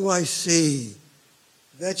do I see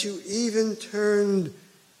that you even turned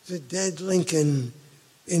the dead Lincoln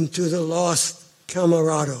into the lost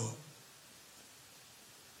Camarado.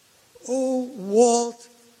 Oh, Walt,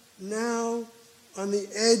 now on the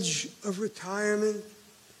edge of retirement,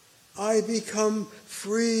 I become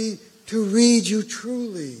free to read you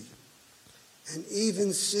truly and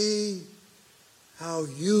even see how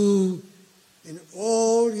you, in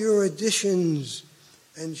all your additions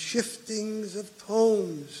and shiftings of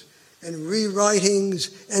poems and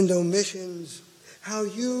rewritings and omissions, how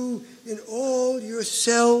you, in all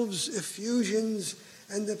yourselves effusions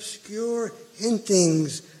and obscure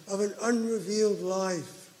hintings of an unrevealed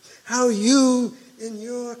life, how you, in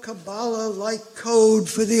your Kabbalah-like code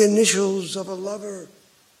for the initials of a lover,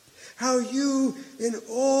 how you, in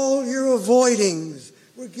all your avoidings,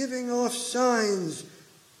 were giving off signs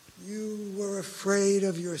you were afraid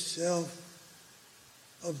of yourself,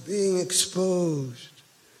 of being exposed,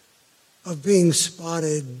 of being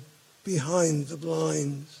spotted behind the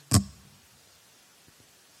blinds.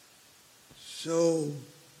 So,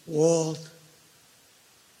 Walt,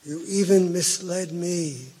 you even misled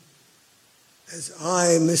me as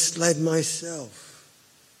I misled myself,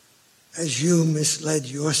 as you misled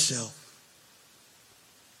yourself.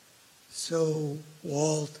 So,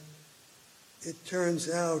 Walt, it turns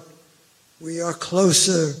out we are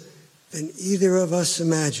closer than either of us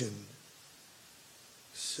imagined.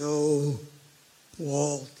 So,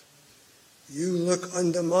 Walt, you look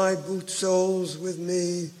under my boot soles with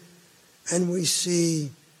me, and we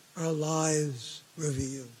see our lives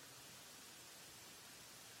revealed.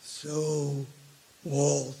 So,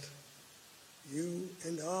 Walt, you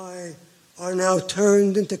and I are now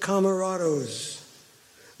turned into camarados,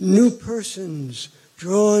 new persons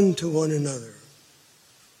drawn to one another.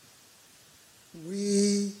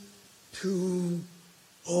 We, two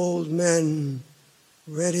old men,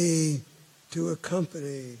 ready to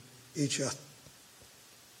accompany each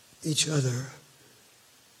other,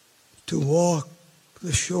 to walk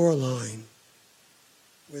the shoreline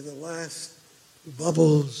where the last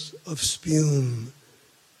bubbles of spume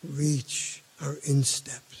reach our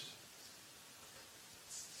insteps.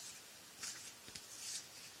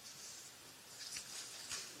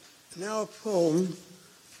 Now a poem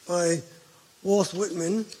by Walt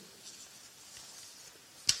Whitman,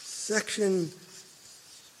 section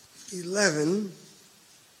 11,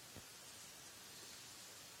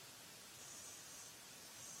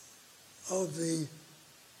 of the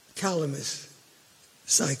Calamus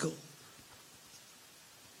cycle.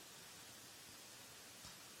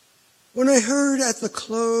 When I heard at the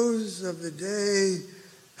close of the day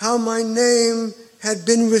how my name had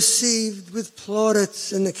been received with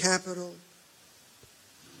plaudits in the Capitol,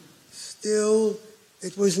 still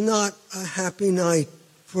it was not a happy night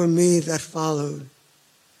for me that followed.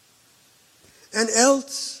 And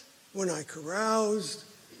else, when I caroused,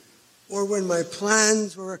 or when my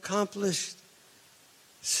plans were accomplished,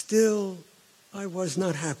 still I was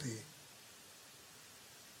not happy.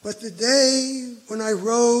 But the day when I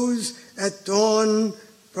rose at dawn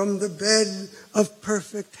from the bed of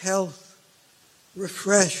perfect health,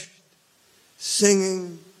 refreshed,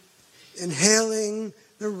 singing, inhaling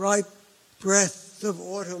the ripe breath of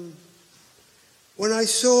autumn, when I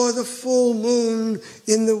saw the full moon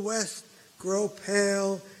in the west grow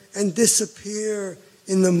pale and disappear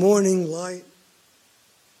in the morning light,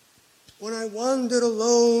 when I wandered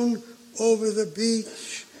alone over the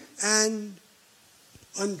beach and,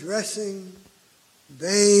 undressing,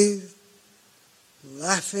 bathed,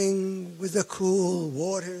 laughing with the cool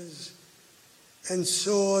waters, and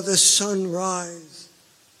saw the sun rise,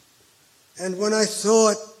 and when I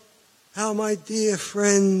thought how my dear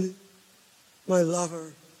friend, my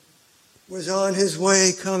lover, was on his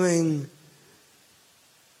way coming,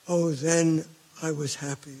 oh, then I was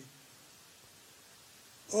happy.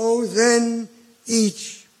 Oh, then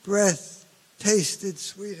each breath tasted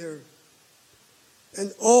sweeter,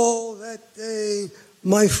 and all that day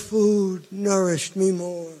my food nourished me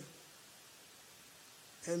more,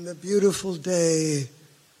 and the beautiful day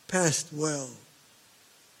passed well,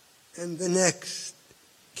 and the next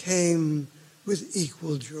came with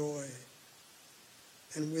equal joy,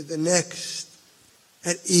 and with the next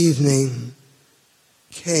at evening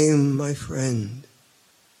came my friend.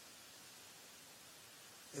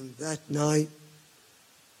 And that night,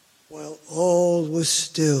 while all was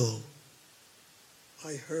still,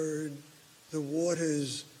 I heard the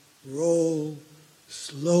waters roll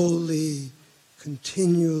slowly,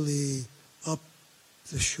 continually up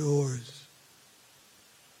the shores.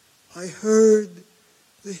 I heard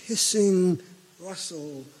the hissing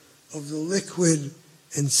rustle of the liquid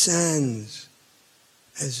and sands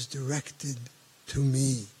as directed to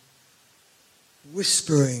me,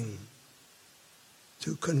 whispering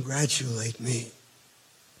to congratulate me.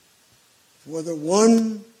 For the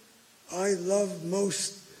one I loved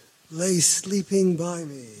most lay sleeping by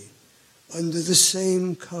me under the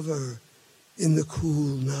same cover in the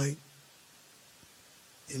cool night.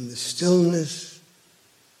 In the stillness,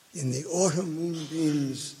 in the autumn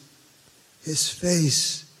moonbeams, his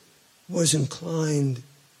face was inclined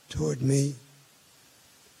toward me,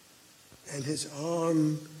 and his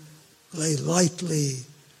arm lay lightly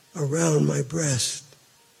around my breast.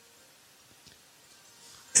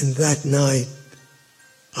 And that night,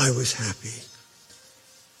 I was happy.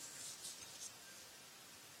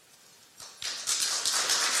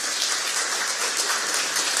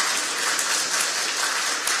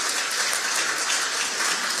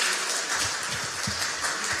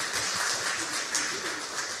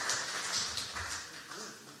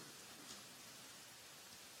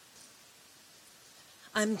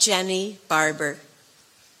 I'm Jenny Barber.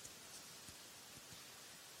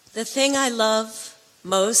 The thing I love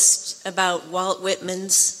most about Walt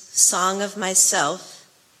Whitman's Song of Myself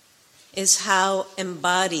is how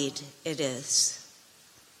embodied it is.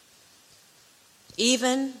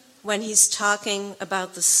 Even when he's talking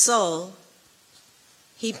about the soul,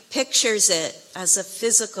 he pictures it as a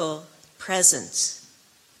physical presence,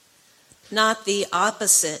 not the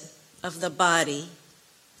opposite of the body,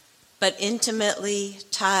 but intimately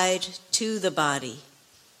tied to the body,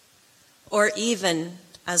 or even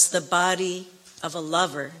as the body of a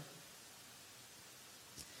lover.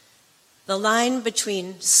 The line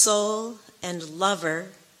between soul and lover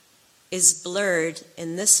is blurred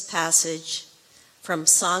in this passage from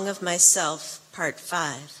Song of Myself, Part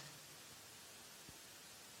 5.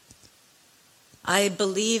 I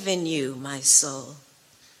believe in you, my soul.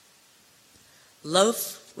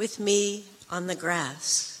 Loaf with me on the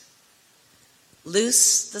grass.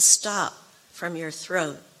 Loose the stop from your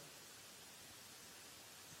throat.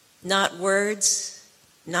 Not words,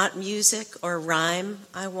 not music or rhyme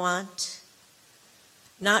I want,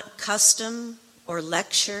 not custom or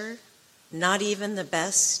lecture, not even the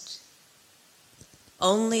best.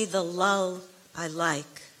 Only the lull I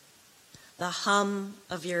like, the hum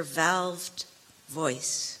of your valved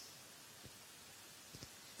voice.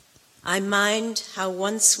 I mind how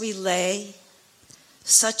once we lay,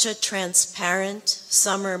 such a transparent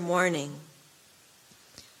summer morning,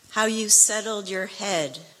 how you settled your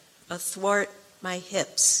head athwart my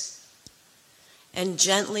hips and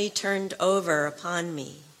gently turned over upon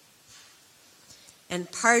me, and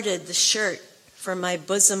parted the shirt from my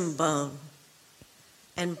bosom bone,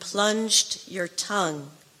 and plunged your tongue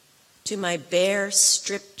to my bare,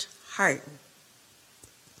 stripped heart,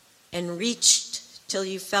 and reached till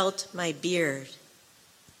you felt my beard,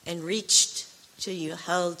 and reached till you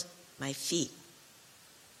held my feet.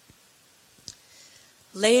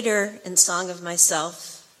 Later in Song of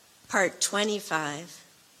Myself, part 25,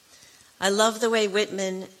 I love the way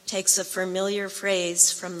Whitman takes a familiar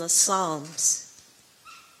phrase from the Psalms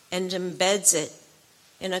and embeds it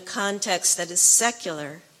in a context that is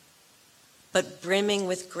secular, but brimming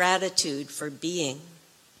with gratitude for being.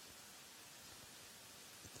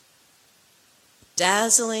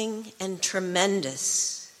 Dazzling and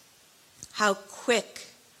tremendous, how quick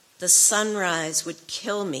the sunrise would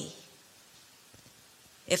kill me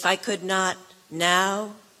if I could not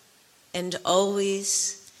now and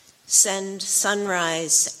always send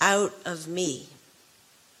sunrise out of me.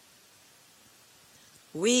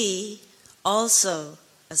 We also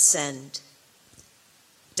ascend,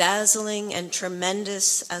 dazzling and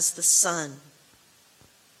tremendous as the sun.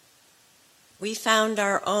 We found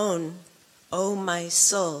our own, O my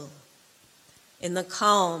soul, in the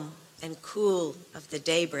calm and cool of the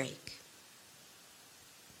daybreak.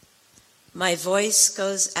 My voice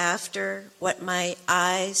goes after what my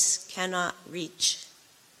eyes cannot reach.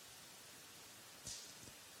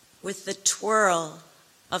 With the twirl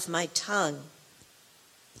of my tongue,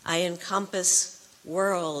 I encompass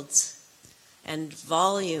worlds and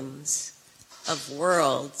volumes of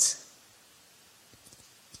worlds.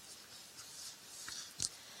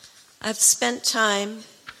 I've spent time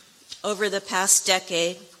over the past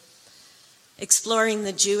decade exploring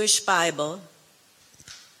the Jewish Bible,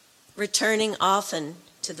 returning often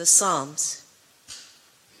to the Psalms.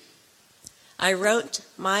 I wrote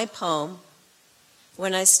my poem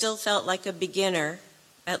when I still felt like a beginner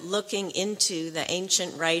at looking into the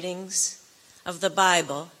ancient writings of the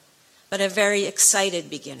Bible, but a very excited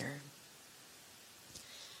beginner.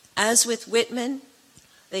 As with Whitman,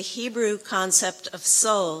 the Hebrew concept of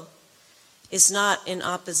soul is not in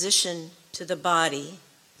opposition to the body,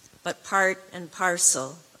 but part and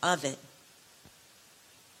parcel of it.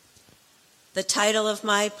 The title of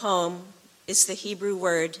my poem is the Hebrew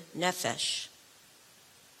word nephesh.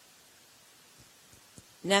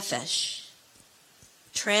 Nephesh,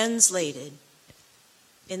 translated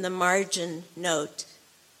in the margin note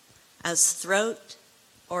as throat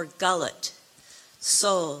or gullet,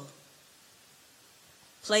 soul,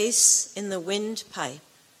 place in the windpipe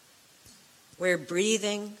where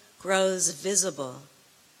breathing grows visible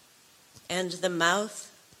and the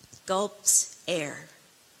mouth gulps air.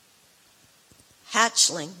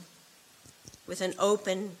 Hatchling with an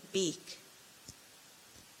open beak,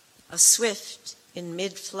 a swift in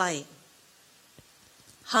mid-flight,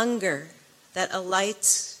 hunger that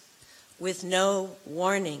alights with no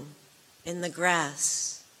warning in the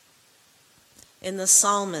grass, in the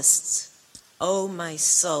psalmist's, "O my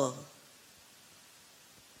soul."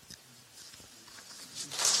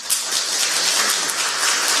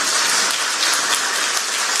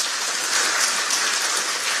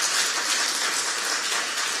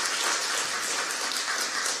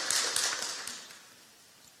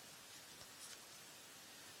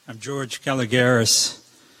 I'm George Caligaris.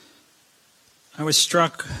 I was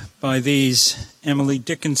struck by these Emily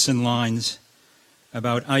Dickinson lines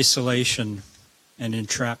about isolation and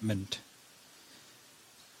entrapment.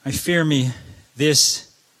 I fear me, this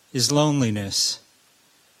is loneliness,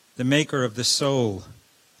 the maker of the soul.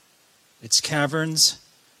 Its caverns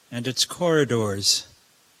and its corridors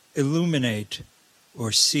illuminate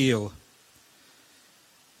or seal.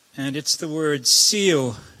 And it's the word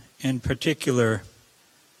seal in particular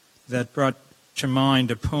that brought to mind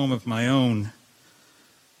a poem of my own,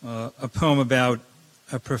 a poem about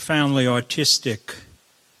a profoundly autistic,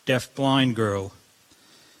 deaf-blind girl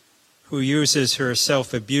who uses her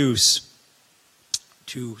self-abuse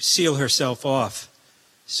to seal herself off,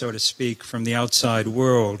 so to speak, from the outside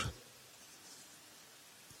world.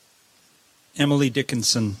 Emily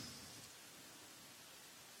Dickinson.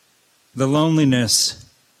 The loneliness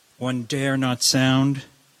one dare not sound,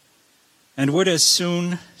 and would as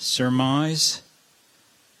soon surmise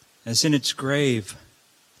as in its grave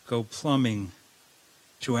go plumbing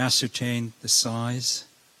to ascertain the size.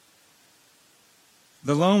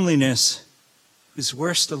 The loneliness whose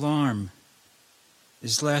worst alarm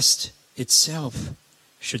is lest itself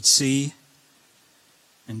should see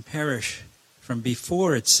and perish from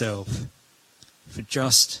before itself for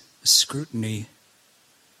just a scrutiny.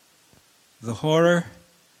 The horror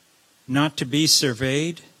not to be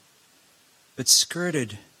surveyed, but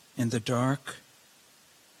skirted in the dark,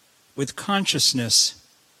 with consciousness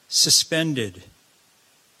suspended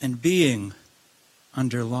and being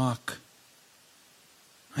under lock.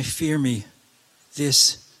 I fear me,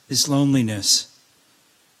 this is loneliness,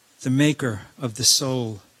 the maker of the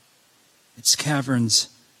soul. Its caverns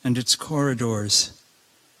and its corridors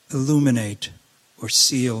illuminate or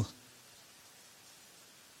seal.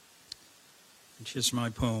 And here's my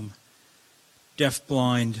poem, Deaf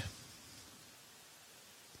Blind.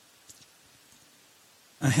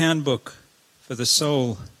 A handbook for the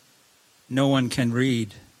soul no one can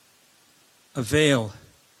read. A veil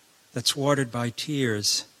that's watered by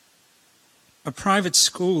tears. A private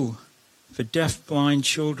school for deaf-blind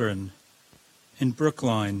children in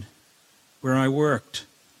Brookline, where I worked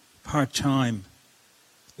part-time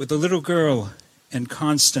with a little girl in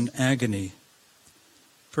constant agony,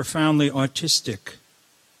 profoundly autistic,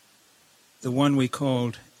 the one we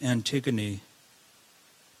called Antigone.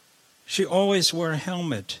 She always wore a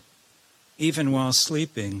helmet, even while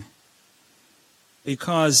sleeping,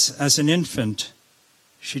 because as an infant,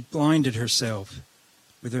 she'd blinded herself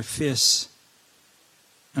with her fists.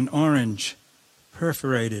 An orange,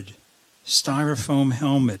 perforated styrofoam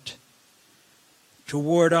helmet to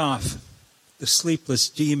ward off the sleepless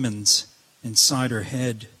demons inside her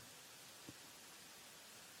head.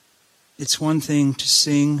 It's one thing to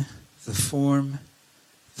sing the form,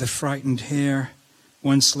 the frightened hair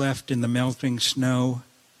once left in the melting snow,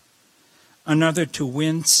 another to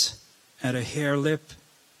wince at a hair lip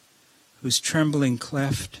whose trembling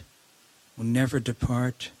cleft will never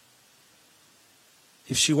depart.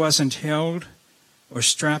 If she wasn't held or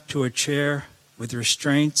strapped to a chair with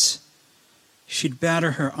restraints, she'd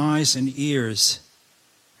batter her eyes and ears,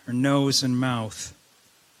 her nose and mouth,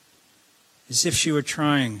 as if she were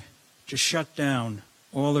trying to shut down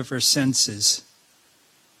all of her senses.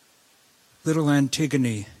 Little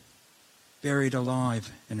Antigone, buried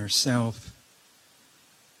alive in herself.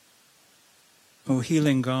 O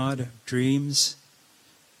healing God of dreams,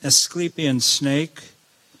 Asclepian snake,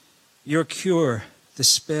 your cure, the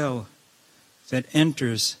spell that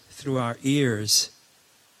enters through our ears.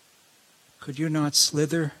 Could you not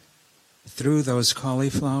slither through those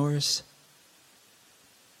cauliflowers?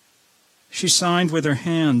 She signed with her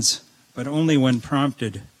hands, but only when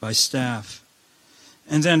prompted by staff.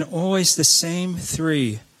 And then always the same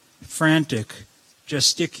three frantic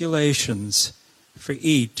gesticulations for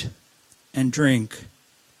eat and drink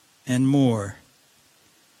and more,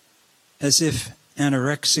 as if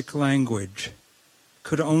anorexic language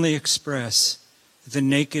could only express the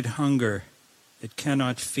naked hunger it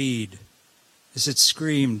cannot feed, as it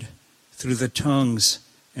screamed through the tongues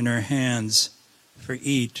in her hands for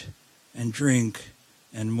eat and drink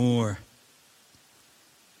and more.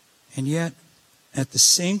 And yet, at the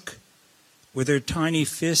sink, with her tiny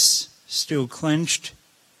fists still clenched,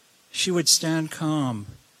 she would stand calm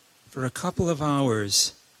for a couple of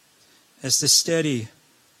hours as the steady,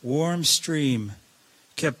 warm stream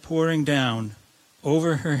kept pouring down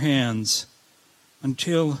over her hands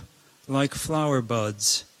until, like flower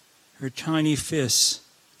buds, her tiny fists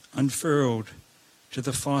unfurled to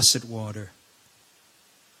the faucet water.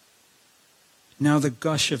 Now the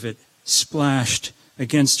gush of it splashed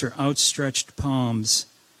against her outstretched palms,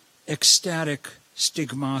 ecstatic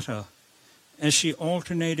stigmata, as she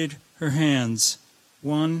alternated her hands,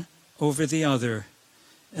 one over the other,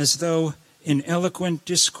 as though in eloquent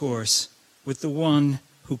discourse with the one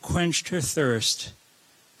who quenched her thirst,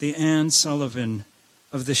 the Anne Sullivan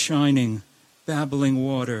of the shining, babbling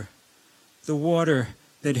water, the water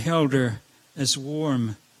that held her as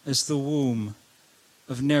warm as the womb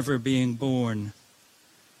of never being born.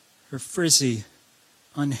 Her frizzy,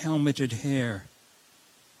 unhelmeted hair,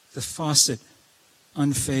 the faucet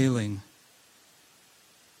unfailing.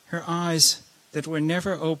 Her eyes that were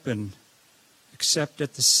never open except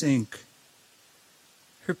at the sink.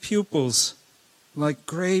 Her pupils like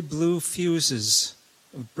gray-blue fuses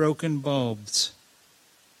of broken bulbs.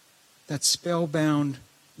 That spellbound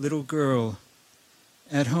little girl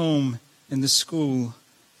at home in the school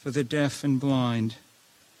for the deaf and blind,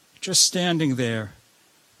 just standing there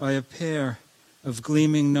by a pair of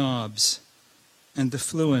gleaming knobs and the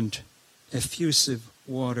fluent, effusive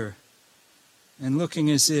water, and looking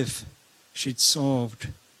as if she'd solved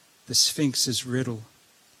the Sphinx's riddle.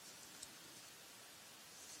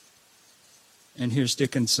 And here's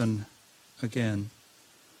Dickinson again.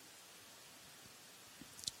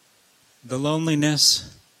 The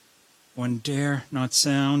loneliness one dare not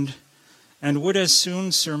sound, and would as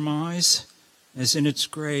soon surmise as in its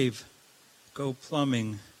grave go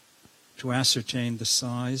plumbing to ascertain the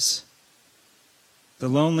size. The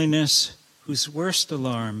loneliness whose worst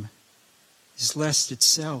alarm is lest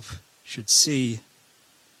itself should see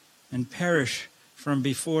and perish from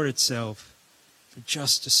before itself for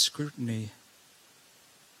justice scrutiny.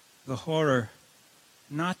 The horror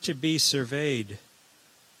not to be surveyed,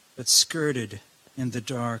 but skirted in the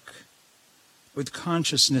dark, with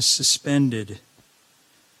consciousness suspended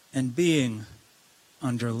and being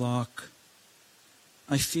under lock.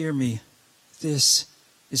 I fear me, this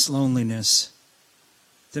is loneliness,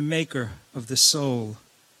 the maker of the soul,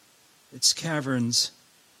 its caverns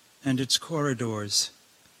and its corridors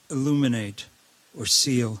illuminate or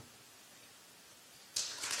seal.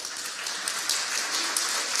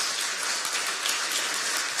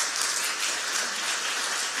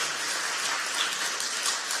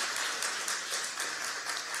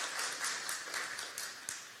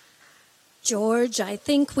 George, I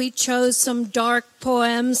think we chose some dark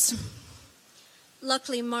poems.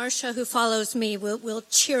 Luckily, Marcia, who follows me, will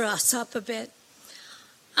cheer us up a bit.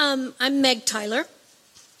 I'm Meg Tyler.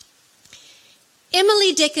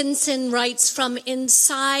 Emily Dickinson writes from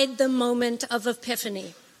inside the moment of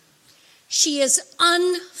epiphany. She is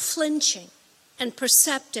unflinching and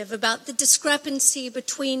perceptive about the discrepancy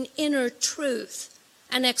between inner truth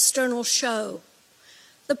and external show.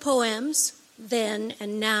 The poems, then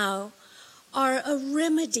and now, are a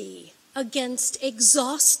remedy against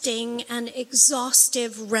exhausting and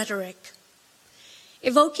exhaustive rhetoric.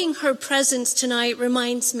 Evoking her presence tonight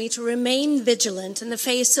reminds me to remain vigilant in the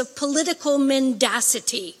face of political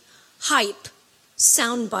mendacity, hype,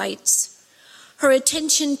 sound bites. Her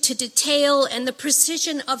attention to detail and the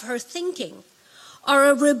precision of her thinking are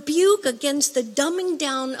a rebuke against the dumbing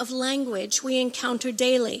down of language we encounter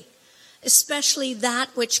daily, especially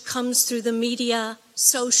that which comes through the media,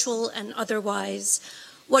 social and otherwise,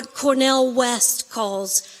 what Cornel West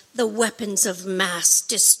calls the weapons of mass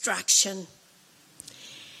distraction.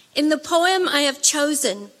 In the poem I have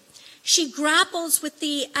chosen, she grapples with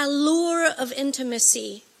the allure of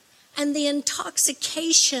intimacy and the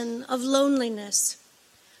intoxication of loneliness.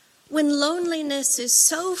 When loneliness is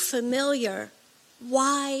so familiar,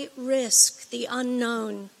 why risk the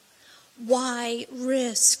unknown? Why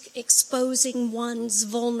risk exposing one's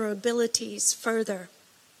vulnerabilities further?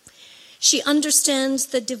 She understands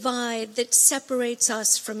the divide that separates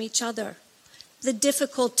us from each other, the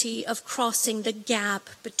difficulty of crossing the gap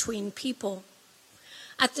between people.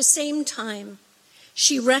 At the same time,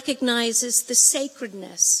 she recognizes the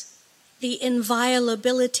sacredness, the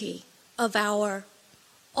inviolability of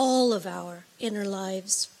all of our inner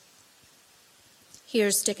lives.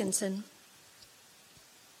 Here's Dickinson.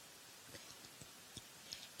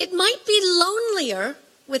 It might be lonelier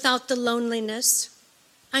without the loneliness.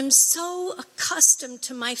 I'm so accustomed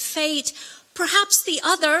to my fate. Perhaps the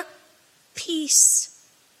other, peace,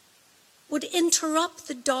 would interrupt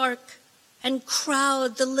the dark and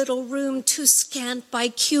crowd the little room too scant by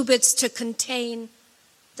cubits to contain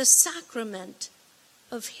the sacrament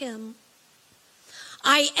of him.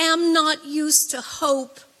 I am not used to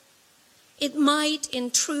hope. It might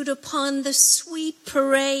intrude upon the sweet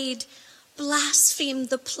parade, blaspheme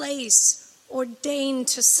the place ordained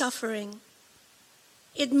to suffering.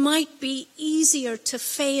 It might be easier to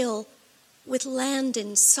fail with land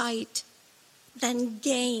in sight than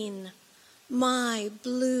gain my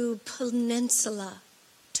blue peninsula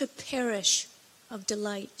to perish of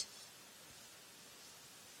delight.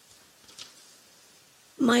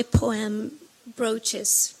 My poem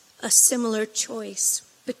broaches a similar choice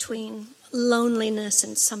between loneliness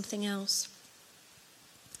and something else.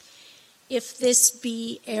 If this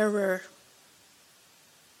be error,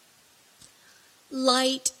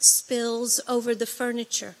 light spills over the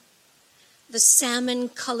furniture, the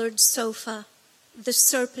salmon-colored sofa, the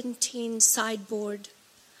serpentine sideboard.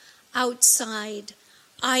 Outside,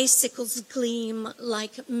 icicles gleam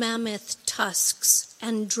like mammoth tusks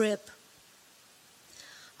and drip.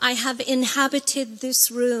 I have inhabited this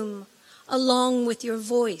room along with your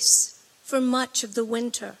voice for much of the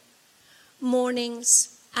winter.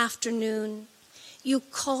 Mornings, afternoon, you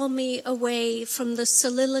call me away from the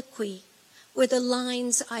soliloquy where the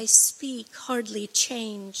lines I speak hardly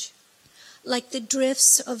change, like the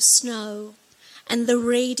drifts of snow and the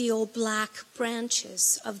radial black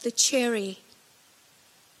branches of the cherry.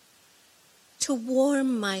 To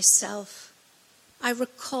warm myself, I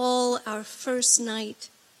recall our first night.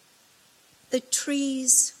 The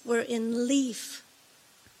trees were in leaf.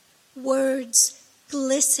 Words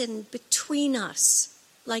glistened between us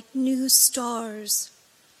like new stars.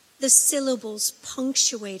 The syllables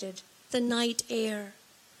punctuated the night air.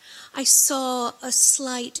 I saw a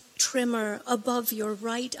slight tremor above your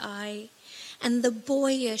right eye and the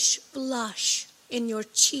boyish blush in your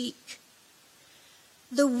cheek.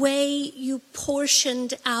 The way you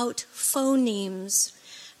portioned out phonemes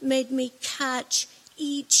made me catch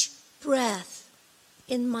each breath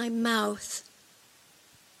in my mouth.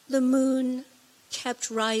 The moon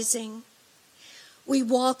kept rising. We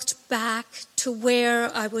walked back to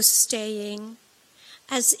where I was staying,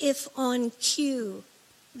 as if on cue,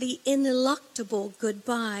 the ineluctable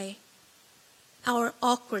goodbye, our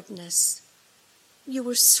awkwardness. You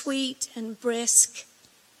were sweet and brisk.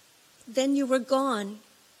 Then you were gone,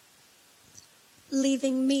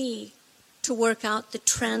 leaving me to work out the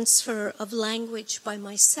transfer of language by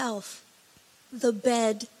myself, the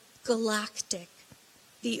bed galactic,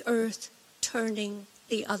 the earth turning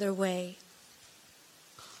the other way.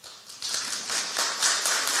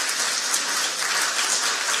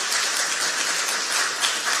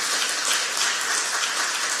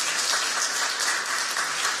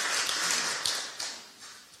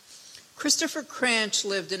 Christopher Cranch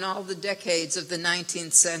lived in all the decades of the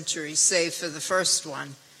 19th century, save for the first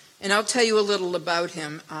one. And I'll tell you a little about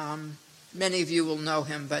him. Many of you will know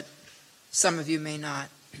him, but some of you may not.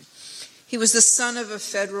 He was the son of a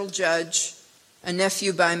federal judge, a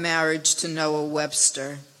nephew by marriage to Noah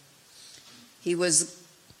Webster. He was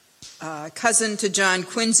cousin to John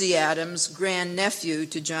Quincy Adams, grandnephew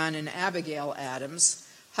to John and Abigail Adams,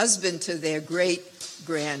 husband to their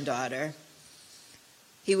great-granddaughter.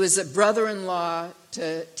 He was a brother-in-law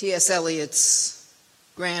to T.S. Eliot's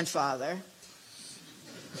grandfather.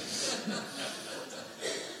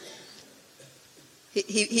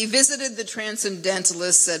 He visited the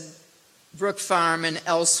Transcendentalists at Brook Farm and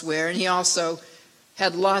elsewhere, and he also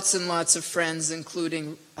had lots and lots of friends,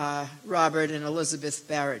 including Robert and Elizabeth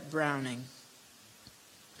Barrett Browning.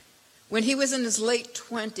 When he was in his late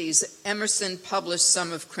 20s, Emerson published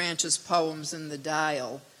some of Cranch's poems in the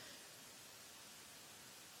Dial.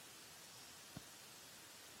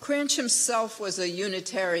 Cranch himself was a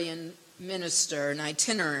Unitarian minister, an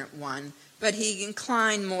itinerant one, but he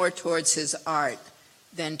inclined more towards his art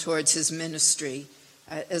than towards his ministry.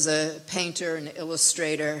 As a painter, an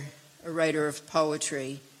illustrator, a writer of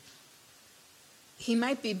poetry, he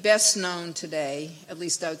might be best known today, at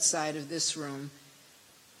least outside of this room,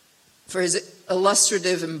 for his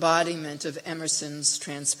illustrative embodiment of Emerson's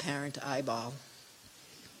transparent eyeball.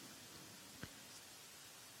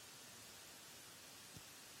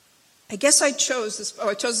 I guess I chose this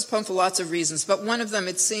poem for lots of reasons, but one of them,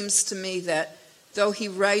 it seems to me that though he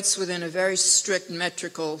writes within a very strict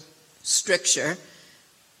metrical stricture,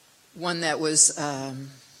 one that was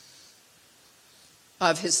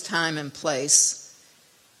of his time and place,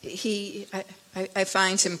 I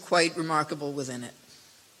find him quite remarkable within it.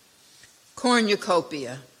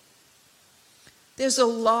 Cornucopia. There's a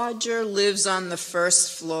lodger lives on the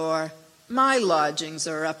first floor. My lodgings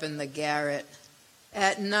are up in the garret.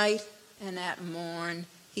 At night and at morn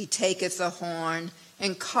he taketh a horn,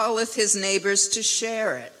 and calleth his neighbors to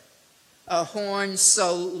share it. A horn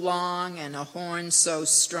so long and a horn so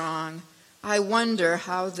strong, I wonder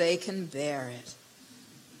how they can bear it.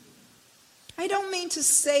 I don't mean to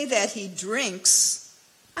say that he drinks.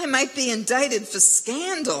 I might be indicted for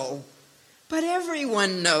scandal, but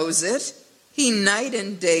everyone knows it. He night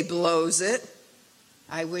and day blows it.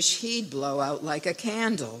 I wish he'd blow out like a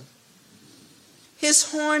candle.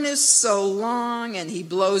 His horn is so long and he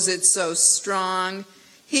blows it so strong,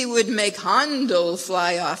 he would make Handel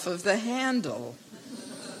fly off of the handle.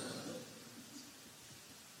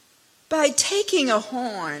 By taking a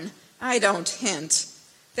horn, I don't hint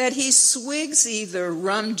that he swigs either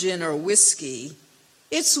rum, gin, or whiskey.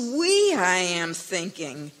 It's we, I am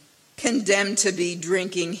thinking, condemned to be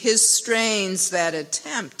drinking his strains that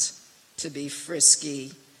attempt to be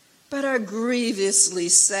frisky, but are grievously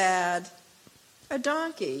sad. A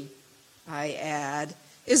donkey, I add,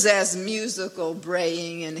 is as musical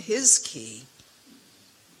braying in his key.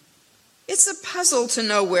 It's a puzzle to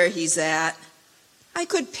know where he's at. I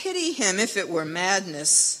could pity him if it were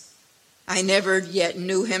madness. I never yet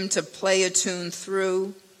knew him to play a tune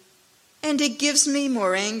through, and it gives me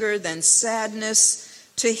more anger than sadness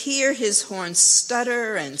to hear his horn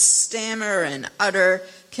stutter and stammer and utter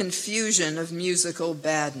confusion of musical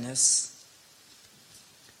badness.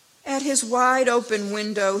 At his wide open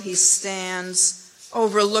window he stands,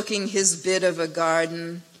 overlooking his bit of a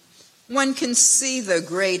garden. One can see the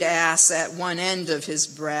great ass at one end of his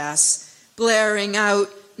brass, blaring out,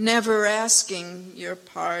 never asking your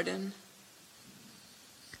pardon.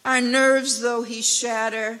 Our nerves, though he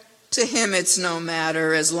shatter, to him it's no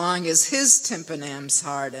matter as long as his tympanums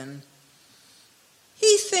harden.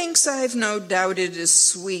 He thinks I've no doubt it is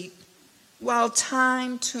sweet, while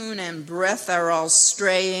time, tune, and breath are all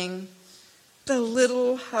straying. The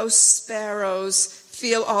little house sparrows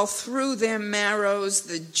feel all through their marrows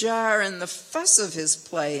the jar and the fuss of his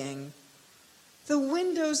playing. The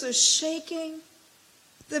windows are shaking,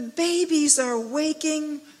 the babies are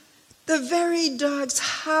waking, the very dogs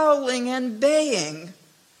howling and baying.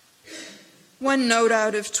 1 note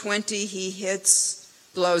out of 20 he hits,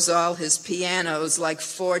 blows all his pianos like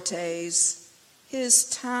fortes. His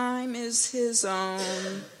time is his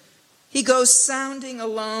own. He goes sounding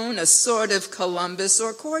alone, a sort of Columbus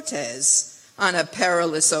or Cortez, on a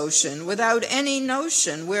perilous ocean, without any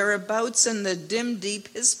notion whereabouts in the dim deep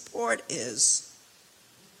his port is.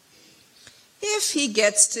 If he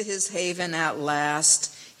gets to his haven at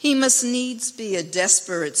last, he must needs be a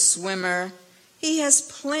desperate swimmer. He has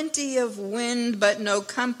plenty of wind, but no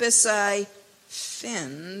compass I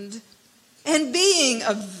find. And being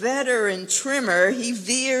a veteran trimmer, he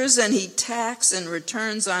veers and he tacks and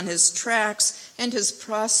returns on his tracks, and his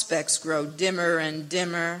prospects grow dimmer and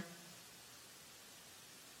dimmer.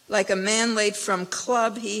 Like a man late from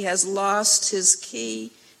club, he has lost his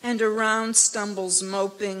key, and around stumbles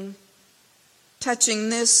moping, touching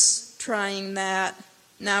this, trying that,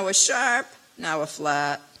 now a sharp, now a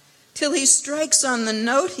flat, till he strikes on the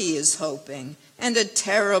note he is hoping, and a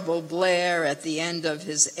terrible blare at the end of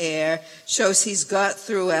his air shows he's got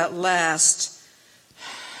through at last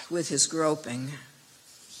with his groping.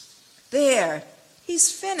 There,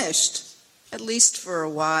 he's finished, at least for a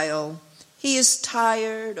while. He is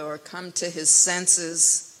tired or come to his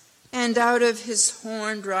senses, and out of his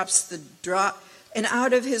horn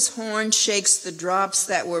shakes the drops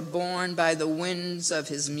that were born by the winds of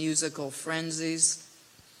his musical frenzies.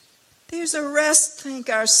 There's a rest, thank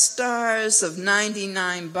our stars, of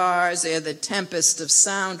 99 bars ere the tempest of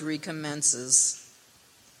sound recommences.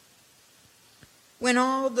 When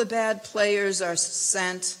all the bad players are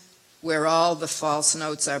sent, where all the false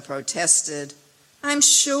notes are protested, I'm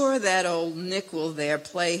sure that old Nick will there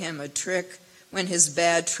play him a trick when his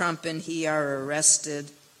bad trump and he are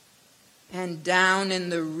arrested. And down in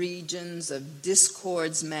the regions of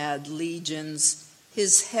discord's mad legions,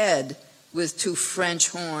 his head with 2 French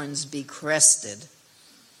horns be crested.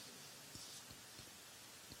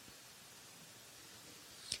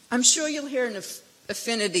 I'm sure you'll hear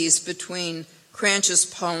affinities between Cranch's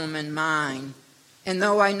poem and mine, and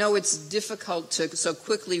though I know it's difficult to so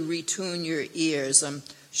quickly retune your ears, I'm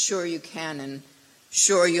sure you can, and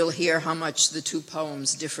sure you'll hear how much the 2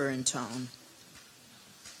 poems differ in tone.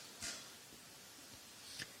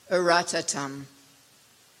 Erratatum.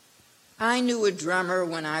 I knew a drummer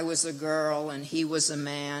when I was a girl and he was a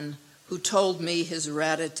man who told me his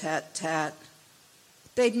rat-a-tat-tat.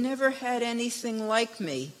 They'd never had anything like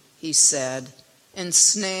me, he said,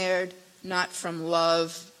 ensnared not from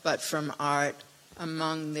love but from art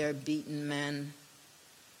among their beaten men.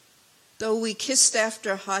 Though we kissed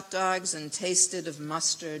after hot dogs and tasted of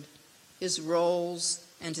mustard, his rolls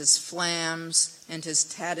and his flams and his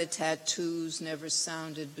tat-a-tat-toos never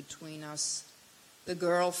sounded between us. The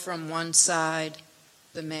girl from one side,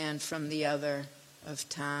 the man from the other of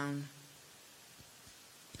town.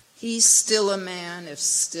 He's still a man, if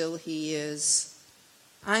still he is.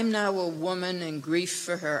 I'm now a woman in grief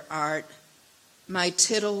for her art. My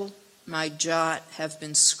tittle, my jot have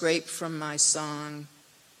been scraped from my song.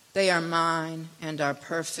 They are mine and are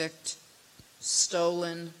perfect.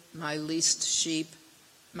 Stolen, my least sheep,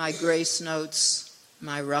 my grace notes,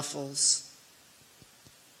 my ruffles.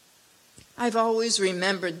 I've always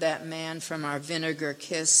remembered that man from our vinegar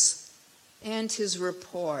kiss and his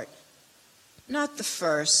report. Not the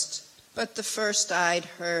first, but the first I'd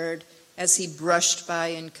heard as he brushed by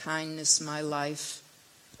in kindness my life,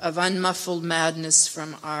 of unmuffled madness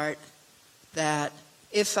from art, that,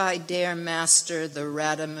 if I dare master the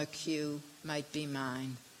Radamaqueue, might be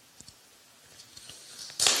mine.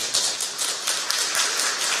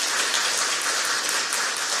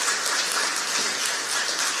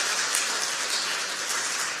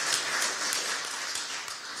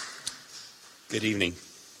 Good evening.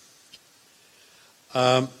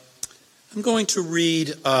 I'm going to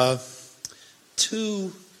read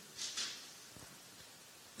 2,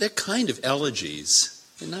 they're kind of elegies.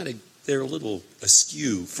 They're a little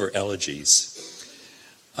askew for elegies.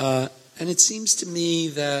 And it seems to me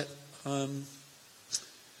that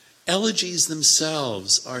elegies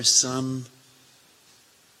themselves are some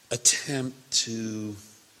attempt to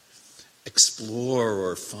explore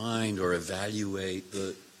or find or evaluate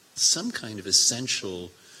some kind of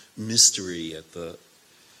essential mystery at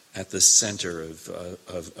the center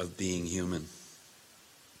of being human.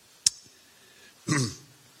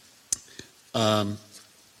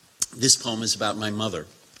 This poem is about my mother,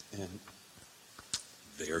 and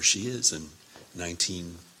there she is in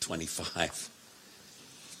 1925.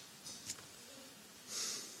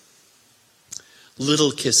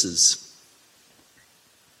 Little kisses.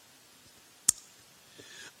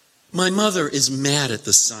 My mother is mad at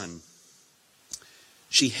the sun.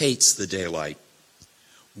 She hates the daylight.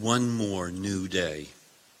 One more new day.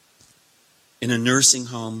 In a nursing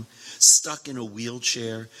home, stuck in a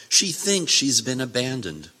wheelchair, she thinks she's been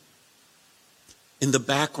abandoned. In the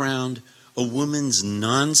background, a woman's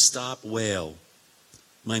nonstop wail.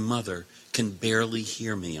 My mother can barely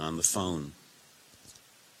hear me on the phone.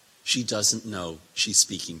 She doesn't know she's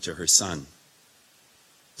speaking to her son.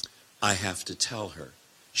 I have to tell her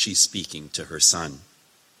she's speaking to her son.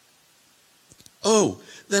 Oh,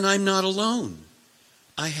 then I'm not alone.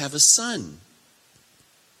 I have a son.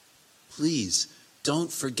 Please,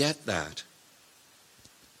 don't forget that.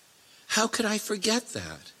 How could I forget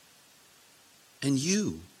that? And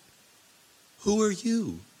you? Who are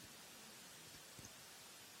you?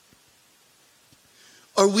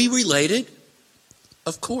 Are we related?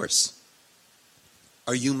 Of course.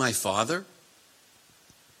 Are you my father?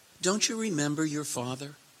 Don't you remember your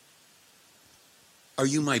father? Are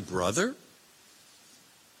you my brother?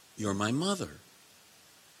 You're my mother.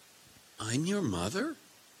 I'm your mother?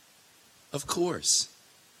 Of course.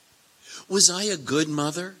 Was I a good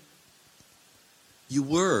mother? You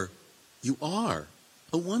were, you are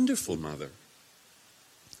a wonderful mother.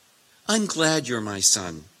 I'm glad you're my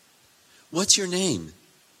son. What's your name?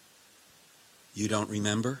 You don't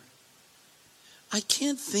remember? I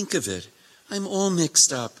can't think of it. I'm all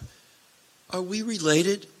mixed up. Are we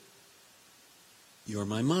related? You're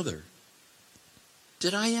my mother.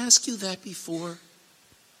 Did I ask you that before?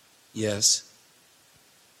 Yes.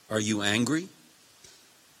 Are you angry?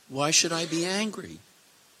 Why should I be angry?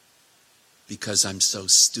 Because I'm so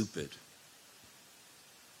stupid.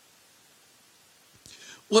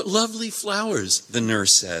 What lovely flowers, the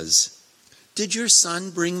nurse says. Did your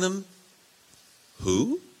son bring them?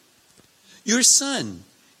 Who? Your son.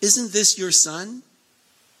 Isn't this your son?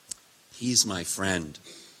 He's my friend.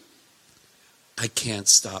 I can't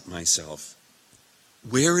stop myself.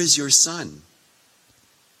 Where is your son?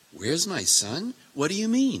 Where's my son? What do you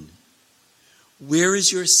mean? Where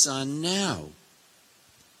is your son now?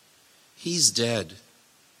 He's dead.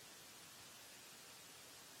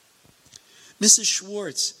 Mrs.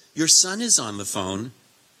 Schwartz, your son is on the phone.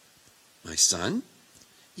 My son?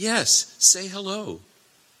 Yes, say hello.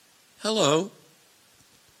 Hello.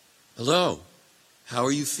 Hello. How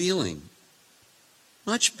are you feeling?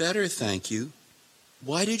 Much better, thank you.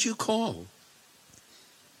 Why did you call?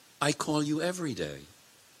 I call you every day.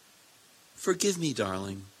 Forgive me,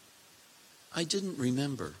 darling. I didn't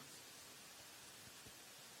remember.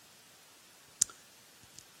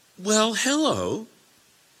 Well, hello.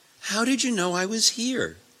 How did you know I was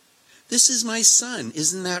here? This is my son,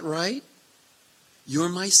 isn't that right? You're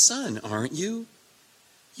my son, aren't you?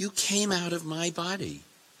 You came out of my body.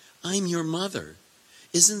 I'm your mother.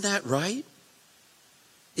 Isn't that right?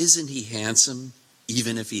 Isn't he handsome,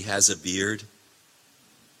 even if he has a beard?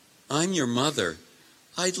 I'm your mother.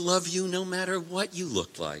 I'd love you no matter what you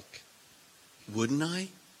look like. Wouldn't I?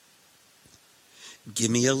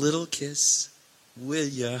 Give me a little kiss, will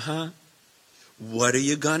ya, huh? What are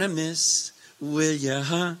you gonna miss, will ya,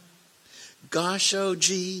 huh? Gosh, oh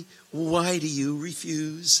gee, why do you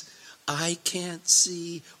refuse? I can't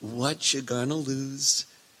see what you're gonna lose.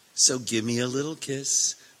 So give me a little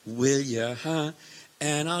kiss, will ya, huh?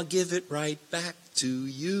 And I'll give it right back to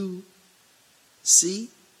you. See?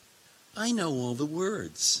 I know all the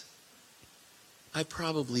words. I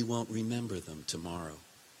probably won't remember them tomorrow.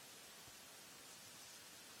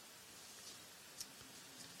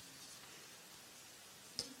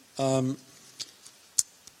 I'm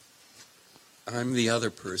the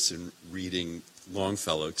other person reading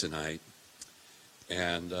Longfellow tonight,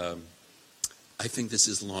 and I think this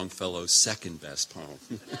is Longfellow's second best poem.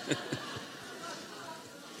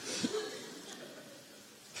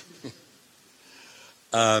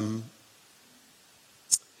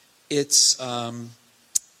 It's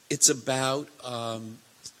about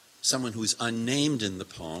someone who's unnamed in the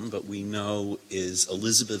poem, but we know is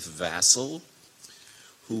Elizabeth Vassall,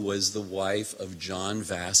 who was the wife of John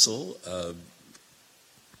Vassall, a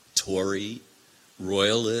Tory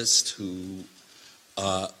royalist who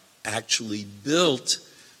actually built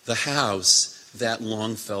the house that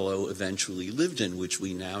Longfellow eventually lived in, which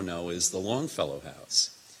we now know is the Longfellow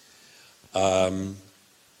House.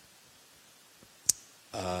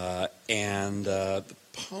 And the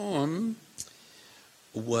poem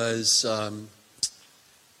was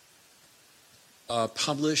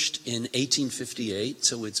published in 1858,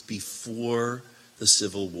 so it's before the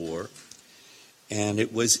Civil War. And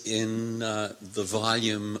it was in the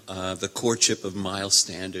volume, The Courtship of Miles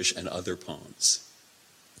Standish and Other Poems.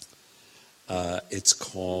 It's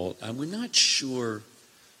called, we're not sure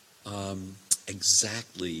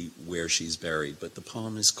exactly where she's buried, but the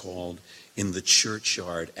poem is called In the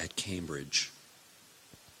Churchyard at Cambridge.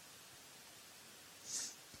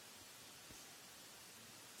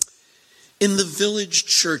 In the village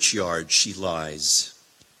churchyard she lies.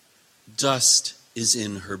 Dust is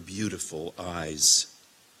in her beautiful eyes.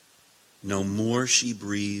 No more she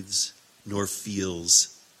breathes, nor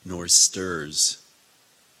feels, nor stirs.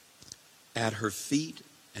 At her feet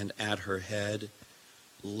and at her head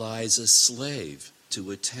lies a slave to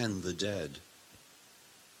attend the dead,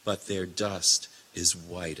 but their dust is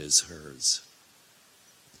white as hers.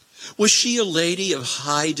 Was she a lady of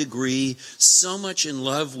high degree, so much in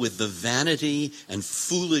love with the vanity and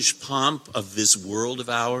foolish pomp of this world of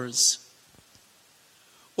ours?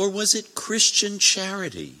 Or was it Christian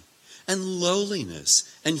charity and lowliness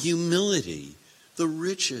and humility, the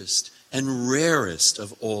richest and rarest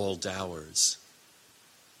of all dowers?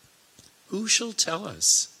 Who shall tell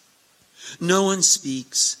us? No one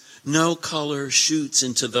speaks, no color shoots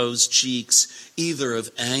into those cheeks, either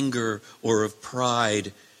of anger or of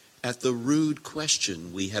pride, at the rude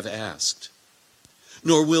question we have asked,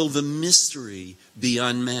 nor will the mystery be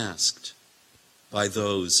unmasked by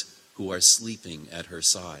those who are sleeping at her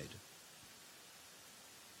side.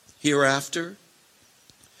 Hereafter?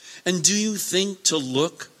 And do you think to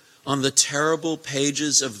look on the terrible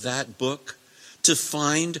pages of that book to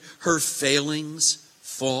find her failings,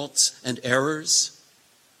 faults, and errors?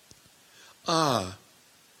 Ah,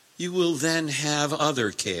 you will then have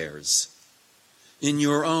other cares in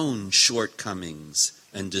your own shortcomings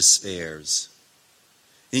and despairs,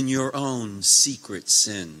 in your own secret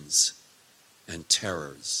sins and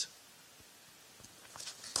terrors.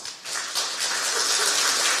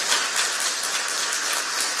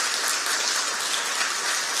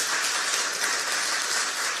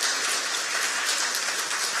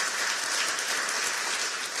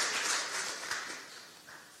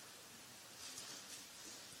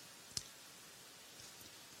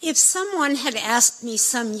 If someone had asked me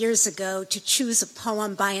some years ago to choose a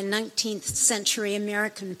poem by a 19th century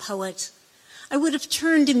American poet, I would have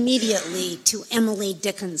turned immediately to Emily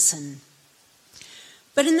Dickinson.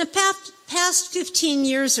 But in the past 15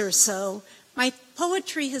 years or so, my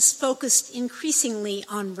poetry has focused increasingly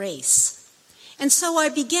on race. And so I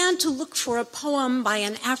began to look for a poem by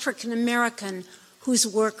an African American whose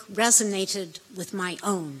work resonated with my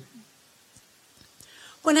own.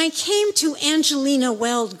 When I came to Angelina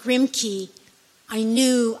Weld Grimke, I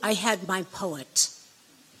knew I had my poet.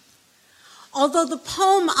 Although the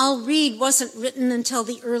poem I'll read wasn't written until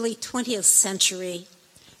the early 20th century,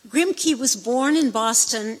 Grimke was born in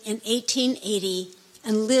Boston in 1880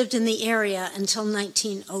 and lived in the area until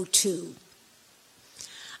 1902.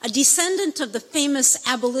 A descendant of the famous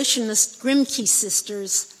abolitionist Grimke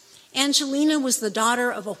sisters, Angelina was the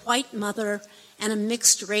daughter of a white mother and a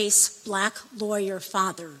mixed-race black lawyer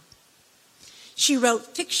father. She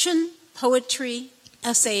wrote fiction, poetry,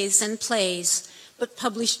 essays, and plays, but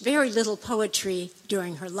published very little poetry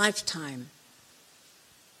during her lifetime.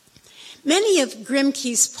 Many of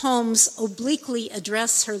Grimke's poems obliquely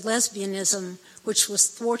address her lesbianism, which was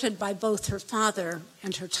thwarted by both her father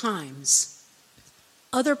and her times.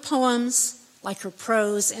 Other poems, like her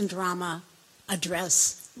prose and drama,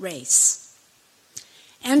 address race.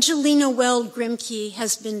 Angelina Weld Grimke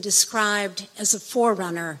has been described as a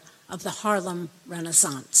forerunner of the Harlem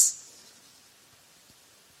Renaissance.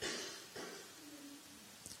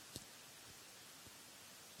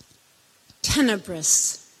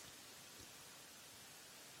 Tenebrous.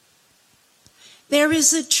 There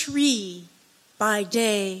is a tree by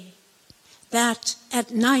day that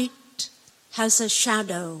at night has a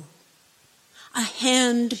shadow, a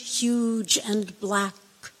hand huge and black,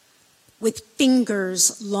 with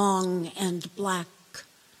fingers long and black.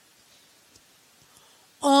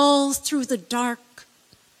 All through the dark,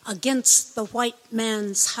 against the white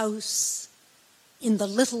man's house, in the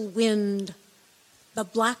little wind, the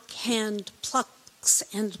black hand plucks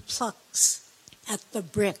and plucks at the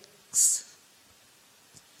bricks.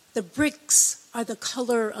 The bricks are the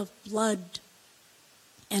color of blood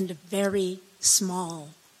and very small.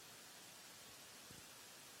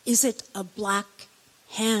 Is it a black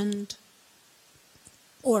hand?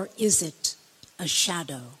 Or is it a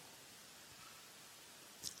shadow?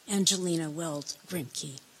 Angelina Weld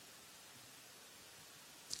Grimke.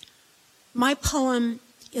 My poem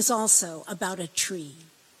is also about a tree.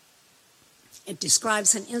 It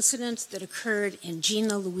describes an incident that occurred in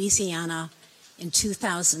Jena, Louisiana in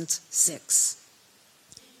 2006.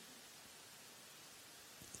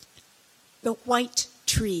 The white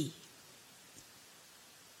tree.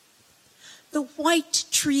 The white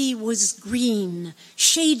tree was green,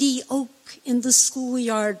 shady oak in the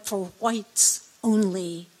schoolyard for whites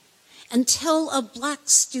only, until a black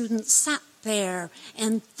student sat there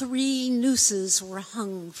and 3 nooses were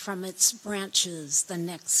hung from its branches the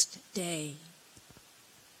next day.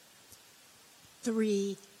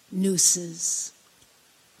 3 nooses,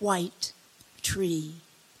 white tree.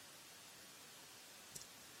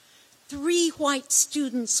 3 white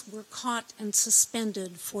students were caught and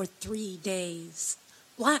suspended for 3 days.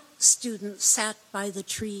 Black students sat by the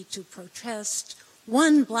tree to protest.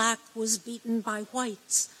 1 black was beaten by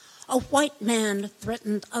whites. A white man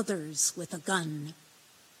threatened others with a gun.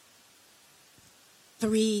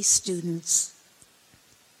 3 students,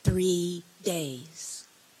 3 days.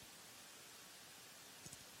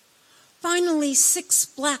 Finally, 6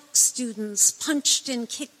 black students punched and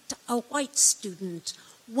kicked a white student,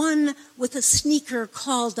 one with a sneaker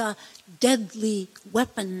called a deadly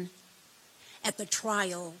weapon, at the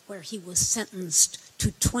trial where he was sentenced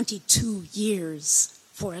to 22 years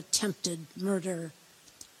for attempted murder.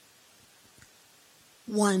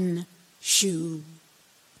 1 shoe,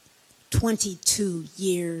 22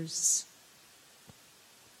 years.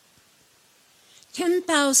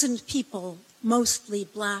 10,000 people, mostly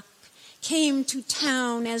black, came to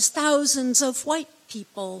town as thousands of white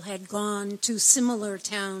people had gone to similar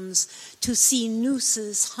towns to see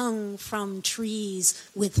nooses hung from trees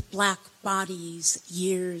with black bodies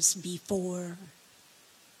years before.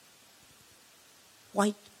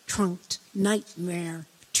 White-trunked nightmare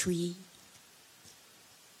tree.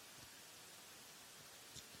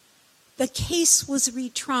 The case was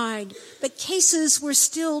retried, but cases were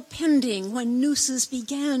still pending when nooses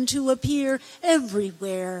began to appear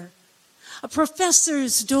everywhere. A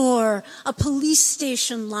professor's door, a police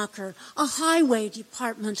station locker, a highway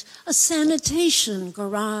department, a sanitation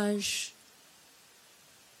garage.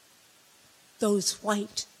 Those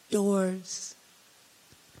white doors,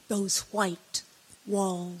 those white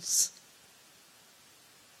walls.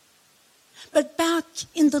 But back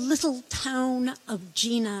in the little town of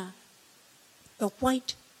Jena, the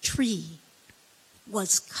white tree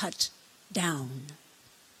was cut down.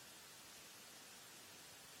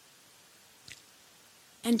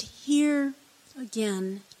 And here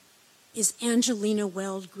again is Angelina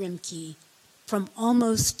Weld Grimke from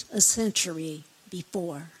almost a century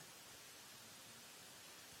before.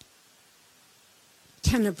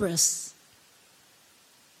 Tenebrous.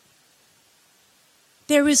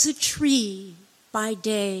 There is a tree by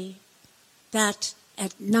day that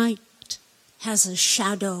at night has a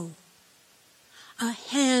shadow, a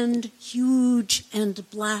hand huge and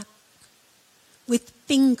black, with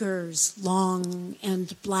fingers long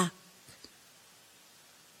and black.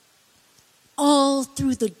 All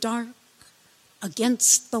through the dark,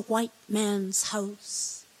 against the white man's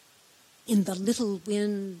house, in the little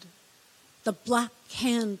wind, the black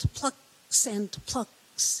hand plucks and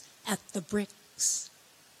plucks at the bricks.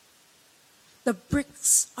 The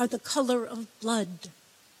bricks are the color of blood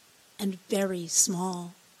and very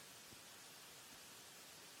small.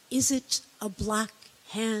 Is it a black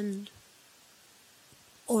hand?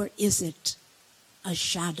 Or is it a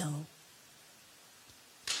shadow?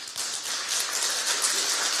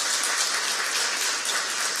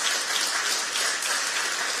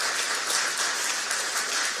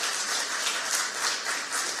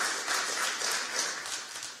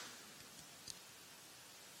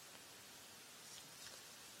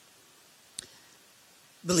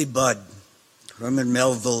 Billy Budd, Herman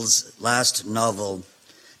Melville's last novel,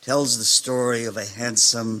 tells the story of a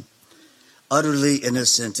handsome, utterly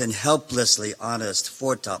innocent and helplessly honest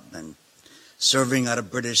foretopman serving on a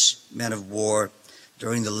British man of war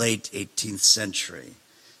during the late 18th century,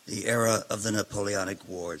 the era of the Napoleonic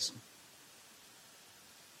Wars.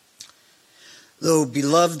 Though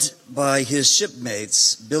beloved by his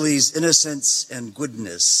shipmates, Billy's innocence and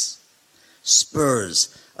goodness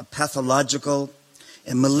spurs a pathological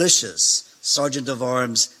and malicious sergeant of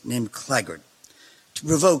arms named Claggart to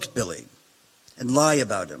provoke Billy and lie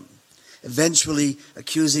about him, eventually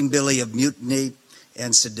accusing Billy of mutiny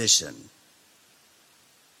and sedition.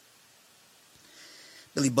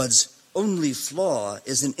 Billy Budd's only flaw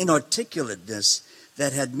is an inarticulateness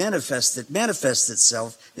that had manifests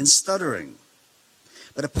itself in stuttering.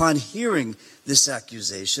 But upon hearing this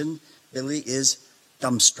accusation, Billy is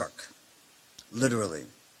dumbstruck, literally.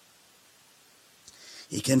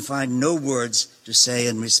 He can find no words to say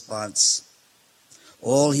in response.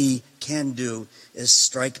 All he can do is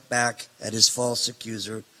strike back at his false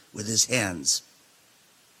accuser with his hands,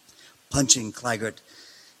 punching Claggart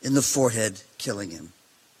in the forehead, killing him.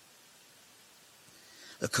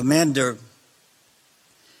 The commander,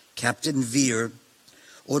 Captain Veer,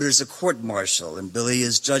 orders a court-martial, and Billy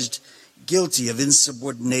is judged guilty of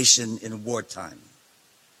insubordination in wartime,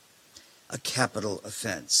 a capital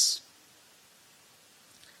offense.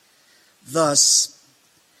 Thus,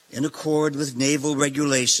 in accord with naval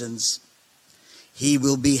regulations, he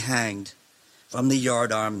will be hanged from the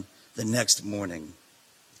yardarm the next morning,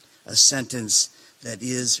 a sentence that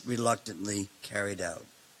is reluctantly carried out.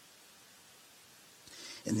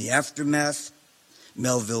 In the aftermath,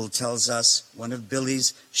 Melville tells us one of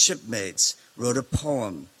Billy's shipmates wrote a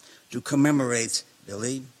poem to commemorate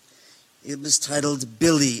Billy. It was titled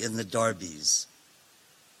Billy in the Darbies.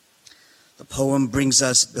 The poem brings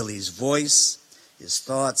us Billy's voice, his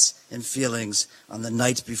thoughts and feelings on the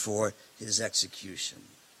night before his execution.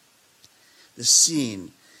 The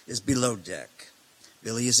scene is below deck.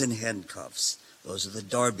 Billy is in handcuffs. Those are the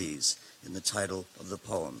Darbies in the title of the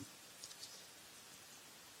poem.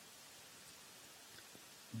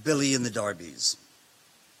 Billy in the Darbies.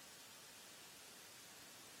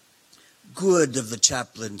 Good of the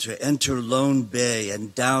chaplain to enter Lone Bay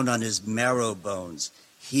and down on his marrow bones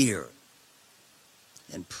here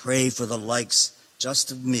and pray for the likes just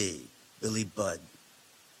of me, Billy Budd.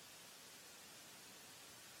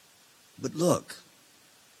 But look,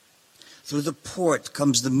 through the port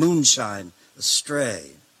comes the moonshine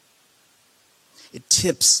astray. It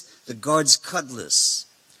tips the guard's cutlass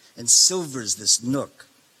and silvers this nook.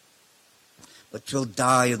 But 'twill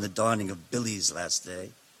die in the dawning of Billy's last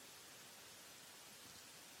day.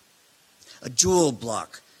 A jewel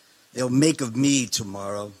block they'll make of me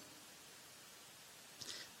tomorrow.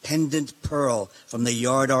 Pendant pearl from the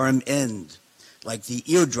yardarm end, like the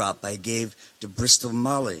eardrop I gave to Bristol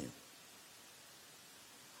Molly.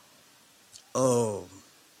 Oh,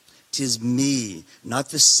 'tis me, not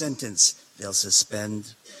the sentence they'll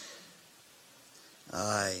suspend.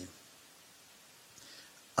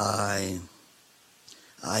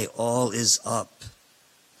 I, all is up,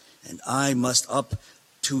 and I must up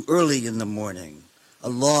too early in the morning,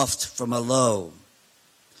 aloft from a low,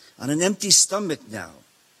 on an empty stomach now.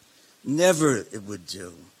 Never it would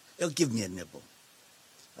do. They'll give me a nibble,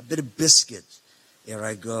 a bit of biscuit ere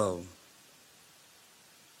I go.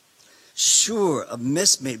 Sure, a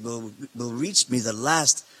messmate will reach me the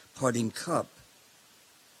last parting cup.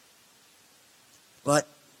 But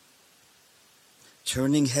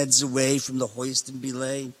turning heads away from the hoist and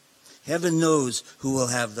belay, heaven knows who will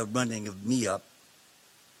have the running of me up.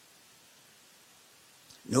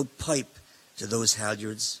 No pipe to those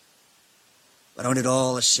halyards, but aren't it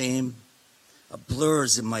all a shame? A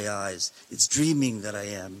blur's in my eyes, it's dreaming that I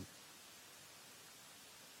am.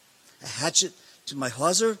 A hatchet to my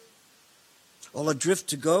hawser, all adrift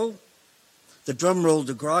to go, the drum roll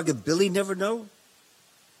to grog and Billy never know?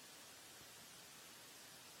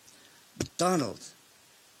 But Donald,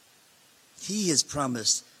 he has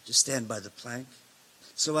promised to stand by the plank,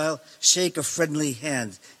 so I'll shake a friendly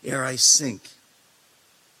hand ere I sink.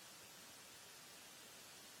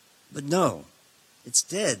 But no, it's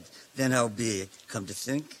dead, then I'll be, come to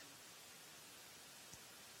think.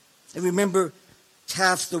 I remember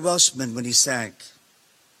Taft the Welshman when he sank.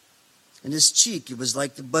 And his cheek, it was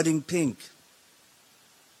like the budding pink.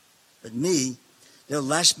 But me, they'll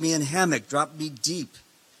lash me in hammock, drop me deep,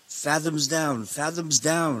 fathoms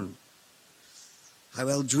down, how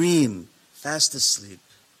I'll dream, fast asleep.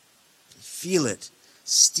 I feel it,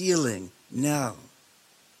 stealing now.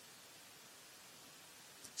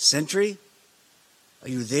 Sentry, are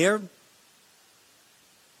you there?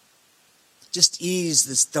 Just ease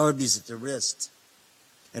this Darby's at the wrist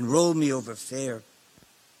and roll me over fair.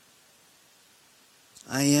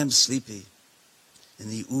 I am sleepy, and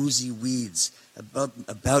the oozy weeds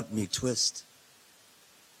about me twist.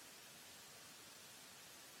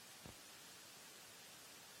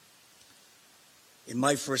 In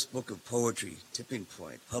my first book of poetry, Tipping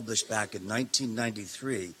Point, published back in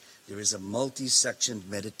 1993, there is a multi-sectioned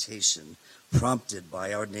meditation prompted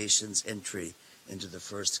by our nation's entry into the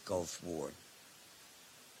first Gulf War.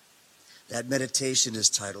 That meditation is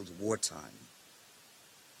titled Wartime.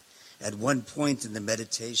 At one point in the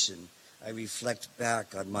meditation, I reflect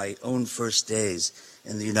back on my own first days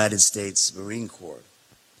in the United States Marine Corps.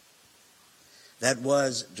 That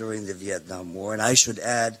was during the Vietnam War, and I should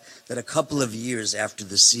add that a couple of years after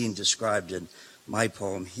the scene described in my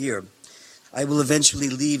poem here, I will eventually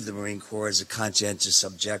leave the Marine Corps as a conscientious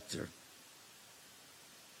objector.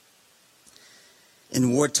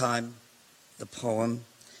 In wartime, the poem,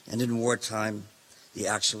 and in wartime, the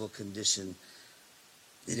actual condition,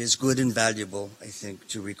 it is good and valuable, I think,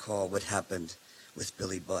 to recall what happened with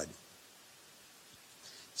Billy Budd.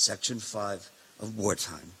 Section 5 of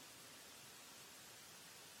wartime.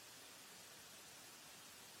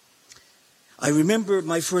 I remember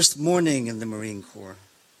my first morning in the Marine Corps.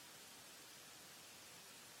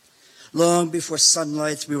 Long before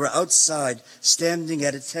sunlight, we were outside, standing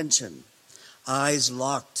at attention, eyes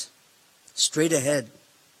locked, straight ahead,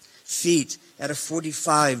 feet at a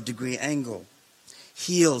 45-degree angle,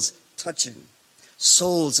 heels touching,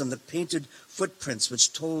 soles on the painted footprints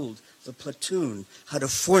which told the platoon how to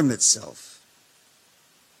form itself.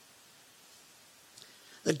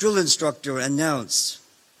 The drill instructor announced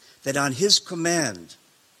that on his command,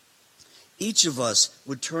 each of us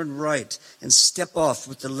would turn right and step off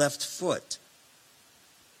with the left foot,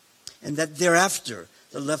 and that thereafter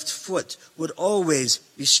the left foot would always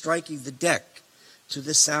be striking the deck to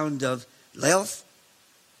the sound of Lauf.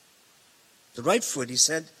 The right foot, he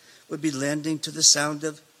said, would be landing to the sound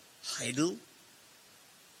of Heidel.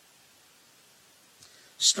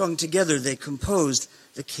 Strung together, they composed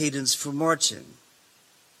the cadence for marching.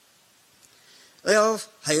 Lauf,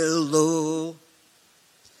 Heidel, lo.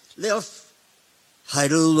 Lauf,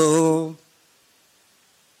 Heidel, lo.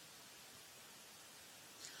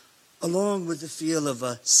 Along with the feel of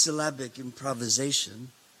a syllabic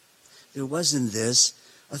improvisation, there was in this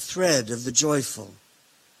a thread of the joyful,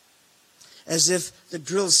 as if the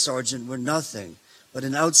drill sergeant were nothing but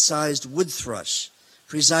an outsized wood thrush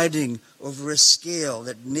presiding over a scale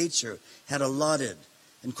that nature had allotted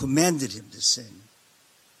and commanded him to sing.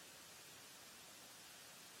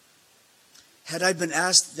 Had I been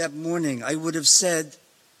asked that morning, I would have said,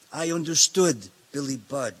 I understood Billy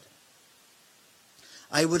Budd.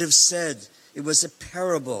 I would have said it was a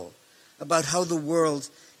parable about how the world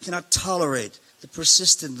cannot tolerate the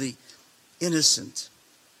persistently innocent.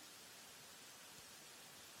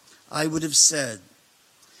 I would have said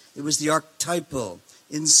it was the archetypal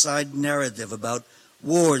inside narrative about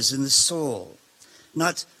wars in the soul,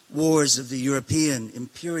 not wars of the European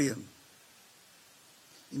imperium.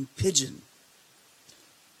 In Pigeon,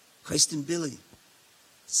 Christ and Billy,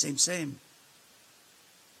 same.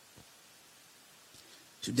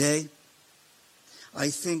 Today, I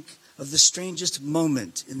think of the strangest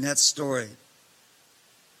moment in that story.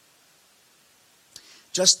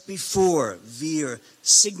 Just before Veer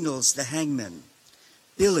signals the hangman,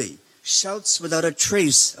 Billy shouts without a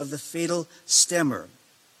trace of the fatal stammer,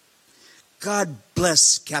 God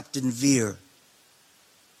bless Captain Veer.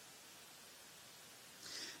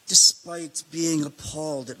 Despite being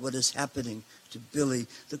appalled at what is happening to Billy,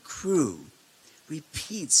 the crew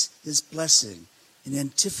repeats his blessing in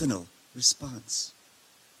antiphonal response.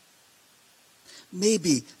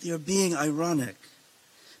 Maybe they are being ironic.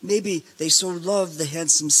 Maybe they so love the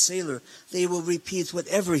handsome sailor, they will repeat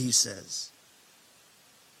whatever he says.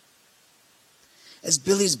 As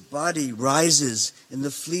Billy's body rises in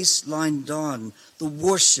the fleece-lined dawn, the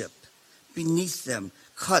warship beneath them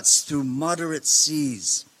cuts through moderate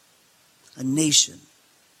seas. A nation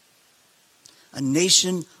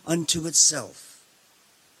unto itself,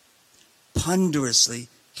 ponderously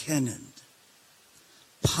cannoned.